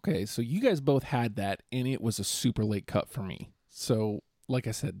now. Okay, so you guys both had that, and it was a super late cut for me. So, like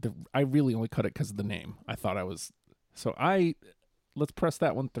I said, I really only cut it because of the name. I thought I was... So let's press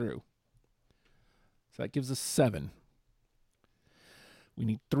that one through. So that gives us 7. We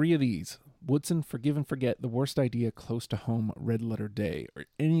need 3 of these. Woodson, Forgive and Forget, The Worst Idea, Close to Home, Red Letter Day. Are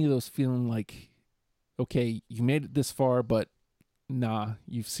any of those feeling like, okay, you made it this far, but nah,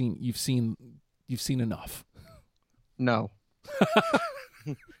 you've seen enough? No.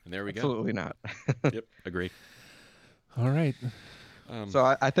 And there we go. Absolutely not. Yep, agree. All right.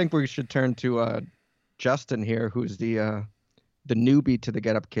 So I think we should turn to Justin here, who's the newbie to the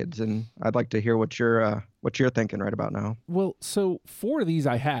Get Up Kids, and I'd like to hear what you're thinking right about now. Well, so 4 of these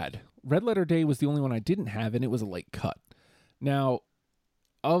I had. Red Letter Day was the only one I didn't have, and it was a late cut. Now,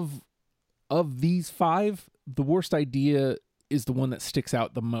 of these 5, The Worst Idea is the one that sticks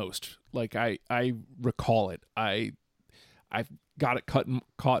out the most. Like I recall it. I've got it caught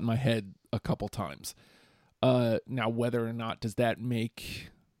in my head a couple times. Now, whether or not does that make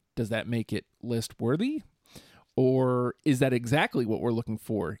it list worthy, or is that exactly what we're looking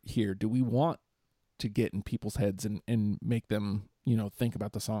for here? Do we want to get in people's heads and make them, think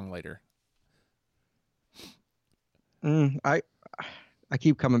about the song later? I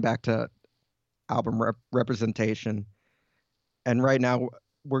keep coming back to album representation, and right now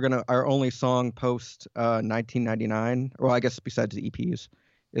our only song post 1999, well, I guess besides the EPs,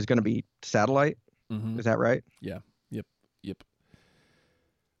 is gonna be Satellite. Mm-hmm. Is that right? Yeah. Yep.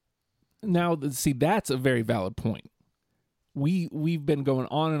 Now, see, that's a very valid point. We've been going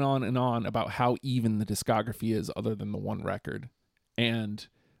on and on and on about how even the discography is, other than the one record, and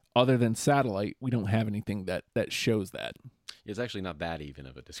other than Satellite, we don't have anything that shows that. It's actually not that even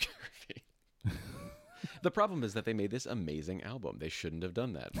of a discography. The problem is that they made this amazing album. They shouldn't have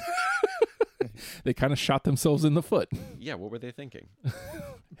done that. They kind of shot themselves in the foot. Yeah, what were they thinking?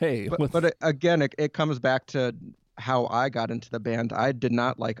 Hey, but again, it comes back to how I got into the band. I did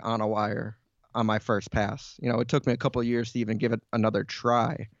not like On a Wire on my first pass. It took me a couple of years to even give it another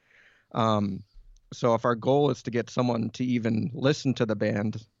try. So if our goal is to get someone to even listen to the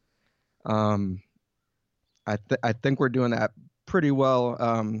band, I think we're doing that pretty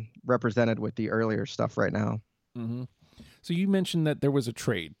well represented with the earlier stuff right now. Mm-hmm. So you mentioned that there was a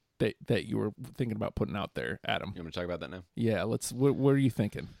trade that you were thinking about putting out there, Adam. You want me to talk about that now? Yeah, what are you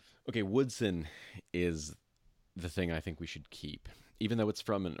thinking? Okay, Woodson is the thing I think we should keep. Even though it's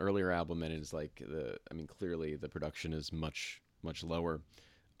from an earlier album and it is like clearly the production is much, much lower.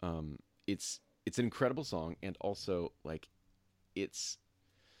 It's an incredible song, and also like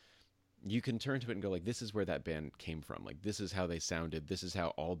you can turn to it and go like, this is where that band came from. Like, this is how they sounded. This is how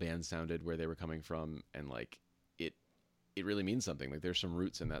all bands sounded, where they were coming from. And like, it really means something. Like, there's some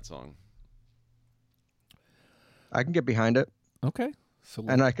roots in that song. I can get behind it. Okay. So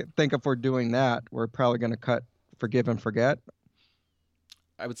And I could think if we're doing that, we're probably going to cut Forgive and Forget.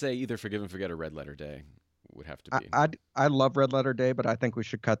 I would say either Forgive and Forget or Red Letter Day would have to be. I love Red Letter Day, but I think we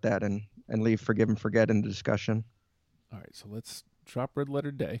should cut that and leave Forgive and Forget in the discussion. all right, so let's drop Red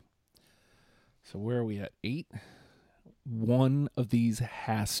Letter Day. So where are we at? 8. One of these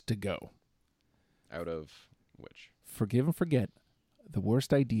has to go. Out of which? Forgive and Forget, The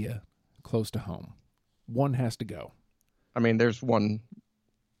Worst Idea, Close to Home. One has to go. I mean, there's one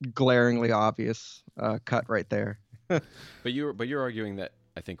glaringly obvious cut right there. But you're arguing that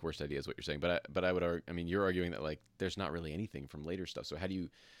I think Worst Idea is what you're saying. But I would argue, I mean, you're arguing that like there's not really anything from later stuff. So how do you,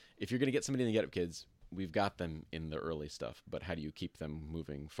 if you're going to get somebody in the Get Up Kids, we've got them in the early stuff, but how do you keep them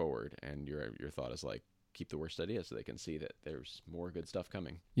moving forward? And your thought is like keep the Worst Idea so they can see that there's more good stuff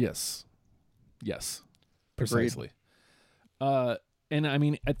coming. Yes, precisely. And I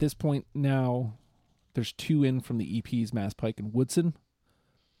mean, at this point now, there's 2 in from the EPs, Mass Pike and Woodson.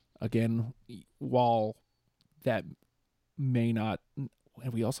 Again, while that may not,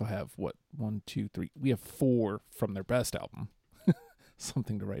 and we also have what 1, 2, 3. We have 4 from their best album.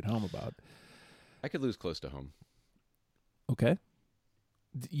 Something to write home about. I could lose Close to Home. Okay.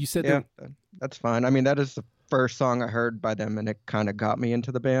 You said that's fine. I mean, that is the first song I heard by them, and it kind of got me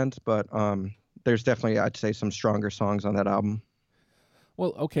into the band. But there's definitely, I'd say, some stronger songs on that album.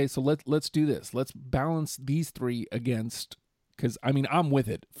 Well, okay, so let's do this. Let's balance these 3 against, because I mean, I'm with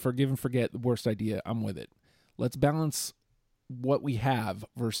it. Forgive and Forget, The Worst Idea, I'm with it. Let's balance what we have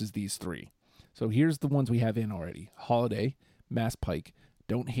versus these 3. So here's the ones we have in already: Holiday, Mass Pike,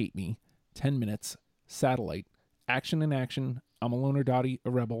 Don't Hate Me, 10 Minutes, Satellite, Action in Action, I'm a Loner Dottie, A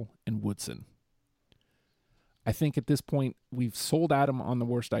Rebel, and Woodson. I think at this point we've sold Adam on The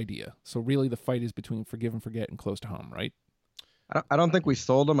Worst Idea. So really the fight is between Forgive and Forget and Close to Home, right? I don't think we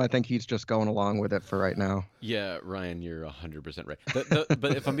sold him. I think he's just going along with it for right now. Yeah, Ryan, you're 100% right.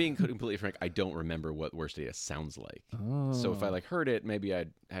 But if I'm being completely frank, I don't remember what Worst Idea sounds like. Oh. So if I like heard it, maybe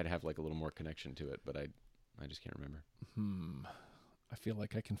I'd have like a little more connection to it, but I just can't remember. I feel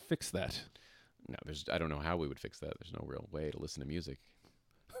like I can fix that. No, I don't know how we would fix that. There's no real way to listen to music.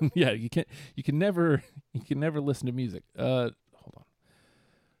 Yeah, you can never listen to music. Hold on.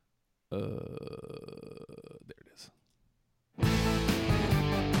 There it is.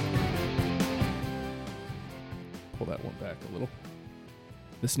 Pull that one back a little.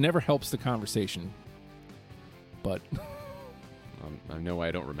 This never helps the conversation, but I know why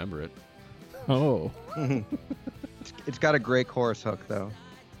I don't remember it. oh, It's got a great chorus hook, though.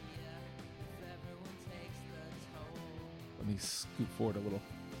 let me scoot forward a little.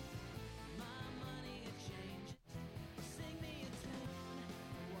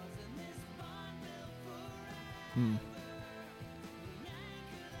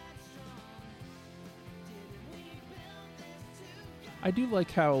 I do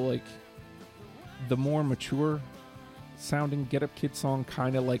like how, like, the more mature sounding Get Up Kid song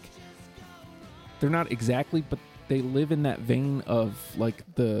kind of like, they're not exactly, but they live in that vein of like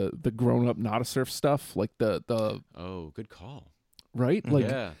the grown up Not a Surf stuff, like the Oh, good call. right, like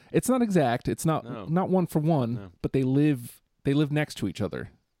Yeah. it's not exact, it's not one for one, No. but they live next to each other.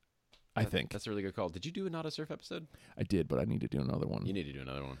 I think That's a really good call. Did you do a Not a Surf episode? I did, but I need to do another one. You need to do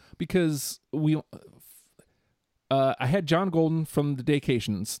another one. Because I had John Golden from the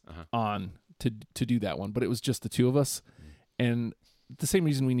Daycations on to do that one, but it was just the 2 of us. And the same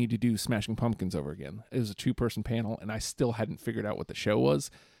reason we need to do Smashing Pumpkins over again. It was a 2-person panel, and I still hadn't figured out what the show was.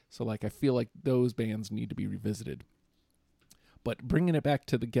 So like, I feel like those bands need to be revisited. But bringing it back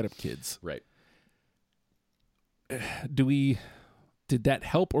to the Get Up Kids. Right. Did that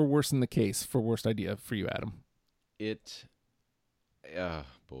help or worsen the case for Worst Idea for you, Adam?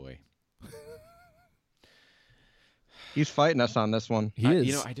 Boy. He's fighting us on this one. He is.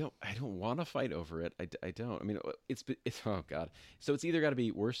 You know, I don't want to fight over it. I don't. I mean, it's oh god. So it's either got to be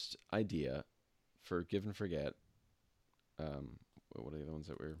Worst Idea, Forgive and Forget. What are the other ones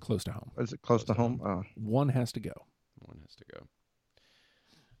that we're Close to Home. Is it close to home? Oh. One has to go. One has to go.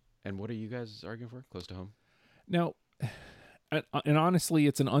 And what are you guys arguing for? Close to Home. Now, and honestly,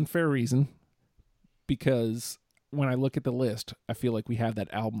 it's an unfair reason because when I look at the list, I feel like we have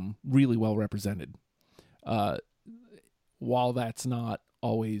that album really well represented. While that's not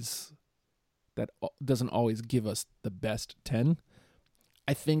always, that doesn't always give us the best 10,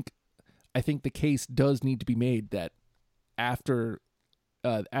 I think the case does need to be made that after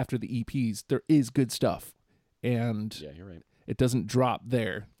the EPs, there is good stuff, and Yeah, you're right. it doesn't drop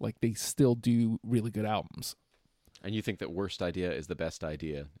there. Like, they still do really good albums. And you think that Worst Idea is the best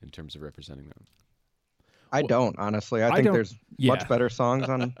idea in terms of representing them? I don't, honestly. I think there's much better songs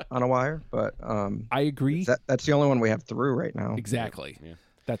on A Wire, but I agree. That's the only one we have through right now. Exactly. Yeah.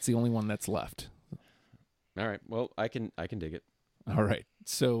 That's the only one that's left. All right. Well, I can dig it. All right.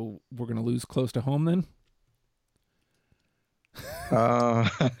 So we're gonna lose Close to Home then.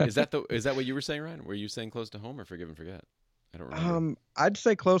 Is that what you were saying, Ryan? Were you saying Close to Home or Forgive and Forget? I don't remember. I'd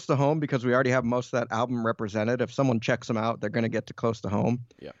say Close to Home because we already have most of that album represented. If someone checks them out, they're going to get to Close to Home.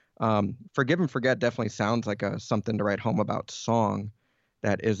 Yeah. Forgive and Forget definitely sounds like a something to write home about song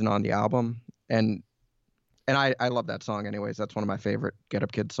that isn't on the album. And I love that song anyways. That's one of my favorite Get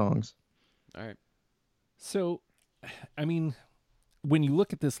Up Kids songs. All right. So, I mean, when you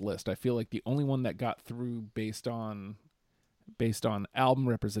look at this list, I feel like the only one that got through based on album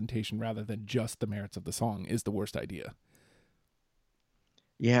representation rather than just the merits of the song is The Worst Idea.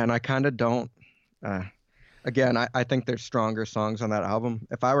 Yeah, and I kind of don't. Again, I think there's stronger songs on that album.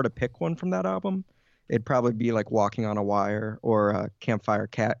 If I were to pick one from that album, it'd probably be like Walking on a Wire or Campfire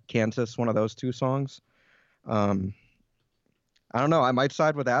Kansas, one of those two songs. I don't know. I might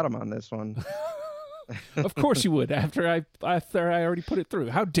side with Adam on this one. Of course you would. After I already put it through.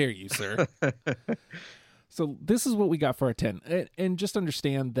 How dare you, sir? So this is what we got for our 10. And just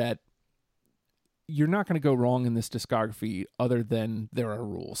understand that you're not going to go wrong in this discography other than there are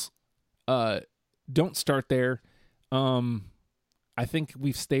rules. Don't start there. I think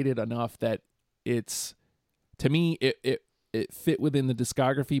we've stated enough that it's, to me, it fit within the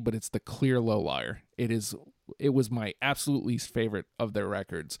discography, but it's the clear low liar. It was my absolute least favorite of their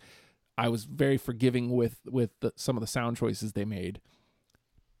records. I was very forgiving with some of the sound choices they made,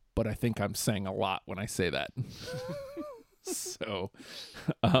 but I think I'm saying a lot when I say that. So,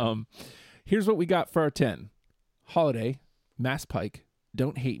 here's what we got for our 10. Holiday, Mass Pike,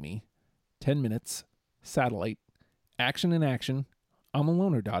 Don't Hate Me, 10 Minutes, Satellite, Action in Action, I'm a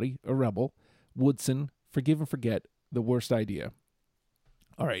Loner Dottie, A Rebel, Woodson, Forgive and Forget, The Worst Idea.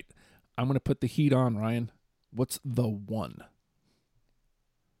 All right, I'm going to put the heat on, Ryan. What's the one?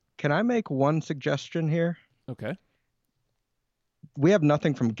 Can I make one suggestion here? Okay. We have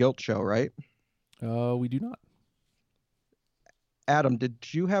nothing from Guilt Show, right? We do not. Adam, did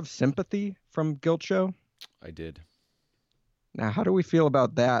you have Sympathy from Guilt Show? I did. Now, how do we feel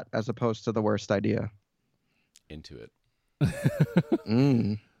about that as opposed to The Worst Idea? Into it.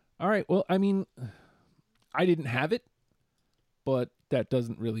 All right. Well, I mean, I didn't have it, but that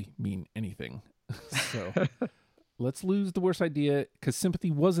doesn't really mean anything. So let's lose The Worst Idea because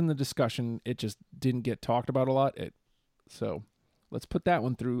Sympathy was in the discussion. It just didn't get talked about a lot. So let's put that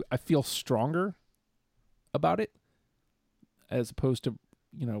one through. I feel stronger about it as opposed to,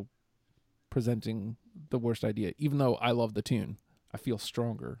 presenting The Worst Idea. Even though I love the tune, I feel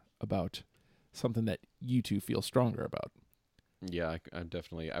stronger about something that you two feel stronger about. Yeah, I'm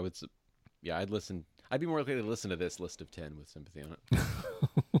definitely, I'd listen. I'd be more likely to listen to this list of 10 with Sympathy on it.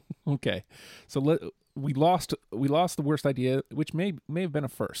 Okay. So we lost The Worst Idea, which may have been a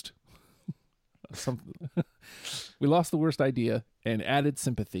first. We lost The Worst Idea and added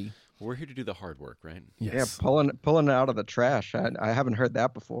Sympathy. We're here to do the hard work, right? Yes. Yeah, pulling it out of the trash. I haven't heard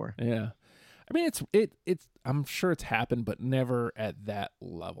that before. Yeah. I mean, it's I'm sure it's happened, but never at that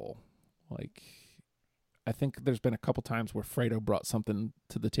level. Like, I think there's been a couple times where Fredo brought something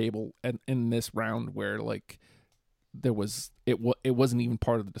to the table and in this round where like it wasn't even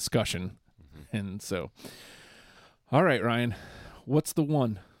part of the discussion. Mm-hmm. And so, all right, Ryan, what's the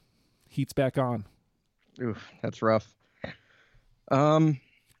one? Heat's back on. Oof, that's rough.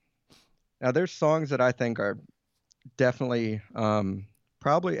 Now there's songs that I think are definitely,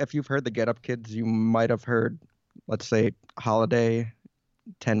 probably if you've heard the Get Up Kids, you might have heard, let's say, Holiday,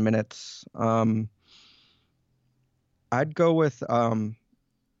 10 Minutes. I'd go with I'm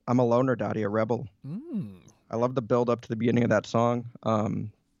a Loner Dottie, A Rebel. I love the build up to the beginning of that song.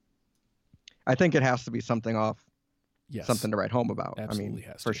 I think it has to be something off, something to write home about. Absolutely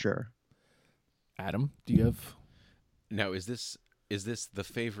has for sure. Adam, do you have? Now, is this the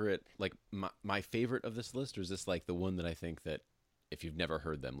favorite, like my favorite of this list, or is this like the one that I think that if you've never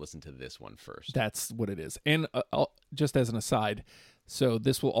heard them, listen to this one first? That's what it is. And just as an aside, so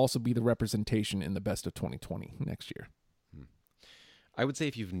this will also be the representation in the best of 2020 next year. I would say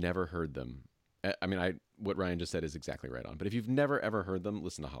if you've never heard them, I mean, what Ryan just said is exactly right on. But if you've never ever heard them,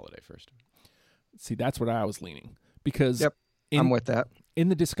 listen to Holiday first. See, that's what I was leaning because I'm with that. In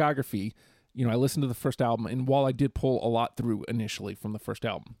the discography, I listened to the first album, and while I did pull a lot through initially from the first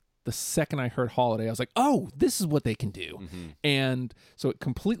album, the second I heard Holiday, I was like, oh, this is what they can do. Mm-hmm. And so it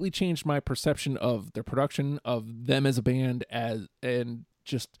completely changed my perception of their production, of them as a band, they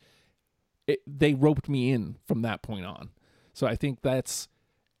roped me in from that point on. So I think that's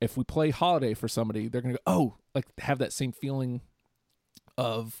if we play Holiday for somebody, they're gonna go, oh, like have that same feeling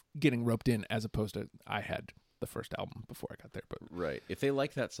of getting roped in, as opposed to I had the first album before I got there. But Right. If they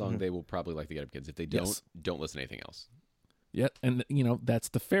like that song, they will probably like the Get Up Kids. If they don't, Yes. don't listen to anything else. yeah, and that's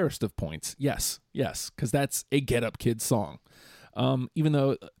the fairest of points. Yes, because that's a Get Up Kids song. Even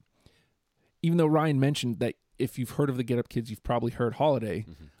though Ryan mentioned that if you've heard of the Get Up Kids, you've probably heard Holiday.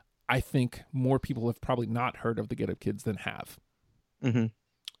 Mm-hmm. I think more people have probably not heard of the Get Up Kids than have. Mm-hmm.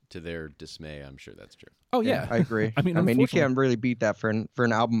 To their dismay, I'm sure that's true. Oh yeah, I agree. I mean, you unfortunately- can't really beat that for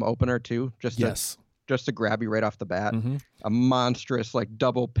an album opener too. Just to grab you right off the bat. Mm-hmm. A monstrous like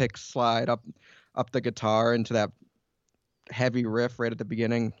double pick slide up the guitar into that heavy riff right at the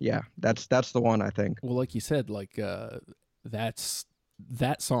beginning. Yeah, that's the one, I think. Well, like you said, like that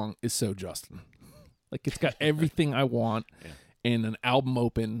song is so Justin. Like it's got everything I want in an album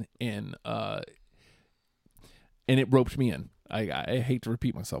open, and it roped me in. I hate to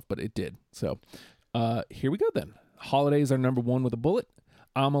repeat myself, but it did. So here we go then. Holiday is our number one with a bullet.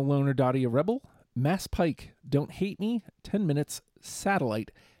 I'm a Loner, Dottie, a Rebel. Mass Pike, Don't Hate Me, 10 Minutes, Satellite,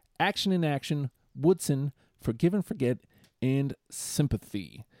 Action in Action, Woodson, Forgive and Forget, and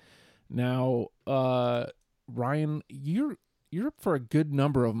Sympathy. Now, Ryan, you're up for a good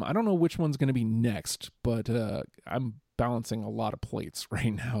number of them. I don't know which one's going to be next, but I'm balancing a lot of plates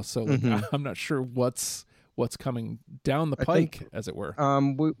right now, so I'm not sure what's coming down the pike, as it were.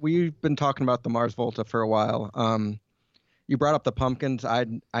 We've been talking about the Mars Volta for a while. You brought up the Pumpkins. I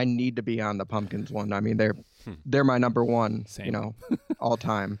need to be on the Pumpkins one. I mean, they're my number one. Same. All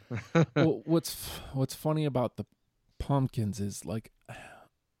time. Well, what's funny about the Pumpkins is like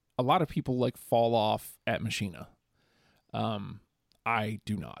a lot of people like fall off at Machina. I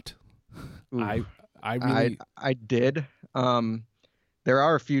do not. Ooh. I really I did. There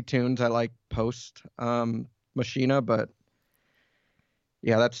are a few tunes I like post Machina, but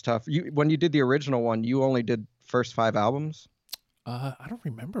yeah, that's tough. When you did the original one, you only did first 5 albums. I don't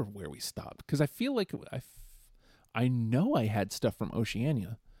remember where we stopped, because I feel like I know I had stuff from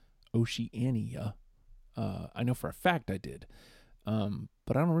Oceania. I know for a fact I did,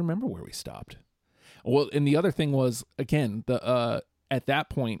 but I don't remember where we stopped. Well, and the other thing was, again, at that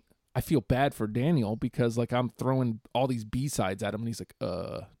point, I feel bad for Daniel, because like I'm throwing all these B-sides at him, and he's like,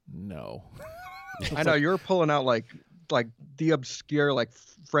 no. I know, you're pulling out like the obscure like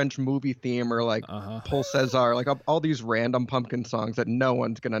French movie theme, or like Paul César, like all these random Pumpkin songs that no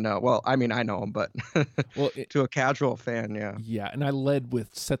one's gonna know. Well, I mean, I know them, but to a casual fan, yeah. Yeah, and I led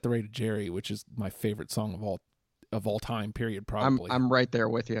with "Set the Ray to Jerry," which is my favorite song of all time. Period. Probably. I'm right there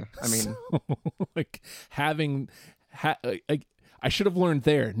with you. I mean, so, like I should have learned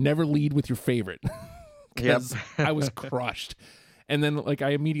there. Never lead with your favorite, because I was crushed. And then like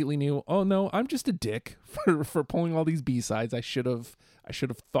I immediately knew, oh no, I'm just a dick for pulling all these B-sides. I should have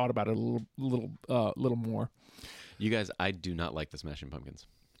thought about it a little more. You guys, I do not like the Smashing Pumpkins.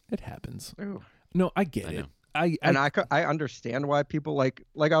 It happens. Ooh. No, I get it. I understand why people like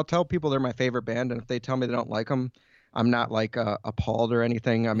I'll tell people they're my favorite band, and if they tell me they don't like them, I'm not like appalled or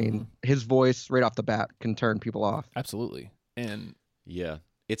anything. I mean, his voice right off the bat can turn people off. Absolutely. And yeah.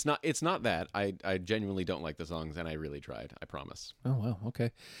 It's not that. I genuinely don't like the songs, and I really tried. I promise. Oh, well,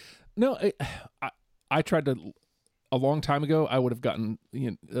 okay. No, I tried to, a long time ago, I would have gotten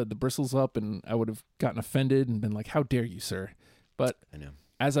the bristles up, and I would have gotten offended and been like, how dare you, sir? But I know.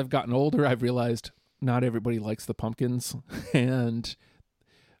 As I've gotten older, I've realized not everybody likes the Pumpkins. And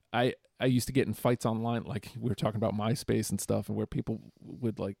I used to get in fights online, like we were talking about MySpace and stuff, and where people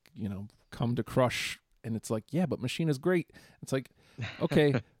would like, come to crush. And it's like, yeah, but Machina's great. It's like,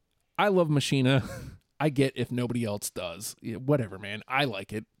 okay, I love Machina. I get if nobody else does. Whatever, man. I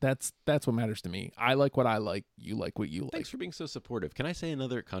like it. That's what matters to me. I like what I like. You like what you like. Thanks for being so supportive. Can I say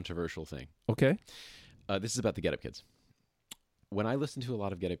another controversial thing? Okay. This is about the Get Up Kids. When I listen to a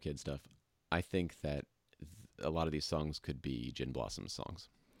lot of Get Up Kids stuff, I think that a lot of these songs could be Gin Blossom's songs.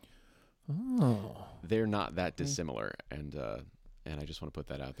 Oh. They're not that dissimilar, and I just want to put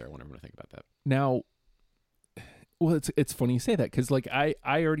that out there. I want everyone to think about that. Now, well, it's funny you say that, because like I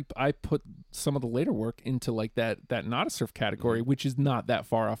put some of the later work into like that Not a Surf category, which is not that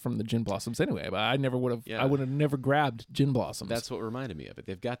far off from the Gin Blossoms anyway. But I never would have. Yeah. I would have never grabbed Gin Blossoms. That's what reminded me of it.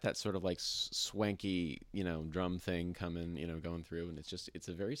 They've got that sort of like swanky, drum thing coming, going through, and it's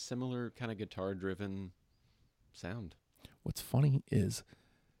a very similar kind of guitar driven sound. What's funny is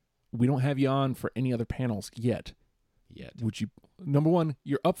we don't have you on for any other panels yet. Would you? Number one,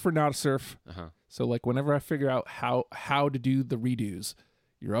 you're up for Not a Surf. Uh-huh. So like whenever I figure out how to do the redos,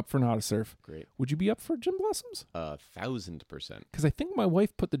 You're up for an auto surf. Great. Would you be up for Gin Blossoms? 1,000%. Because I think my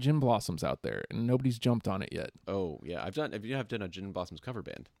wife put the Gin Blossoms out there, and nobody's jumped on it yet. Oh yeah, I've done a Gin Blossoms cover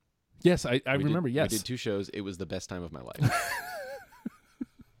band. Yes, I remember. We Yes, did 2 shows. It was the best time of my life.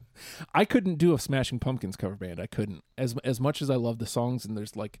 I couldn't do a Smashing Pumpkins cover band. I couldn't. As much as I love the songs, and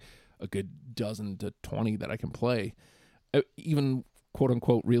there's like a good dozen to 20 that I can play, even quote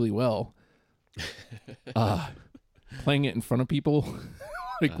unquote really well. Playing it in front of people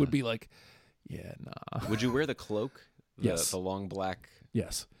would be like, yeah, nah. Would you wear the cloak? Yes. The long black.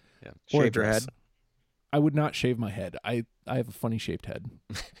 Yes. Yeah. Or a Shave your dress. head. I would not shave my head. I have a funny shaped head,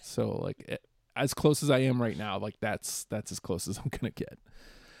 so like as close as I am right now, like that's as close as I'm gonna get.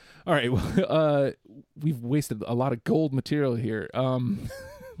 All right, well, we've wasted a lot of gold material here.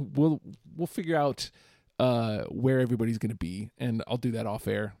 We'll figure out where everybody's gonna be, and I'll do that off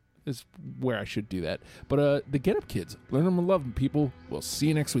air. Is where I should do that. But the Get Up Kids, learn them and love them, people. We'll see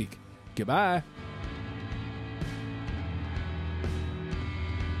you next week. Goodbye.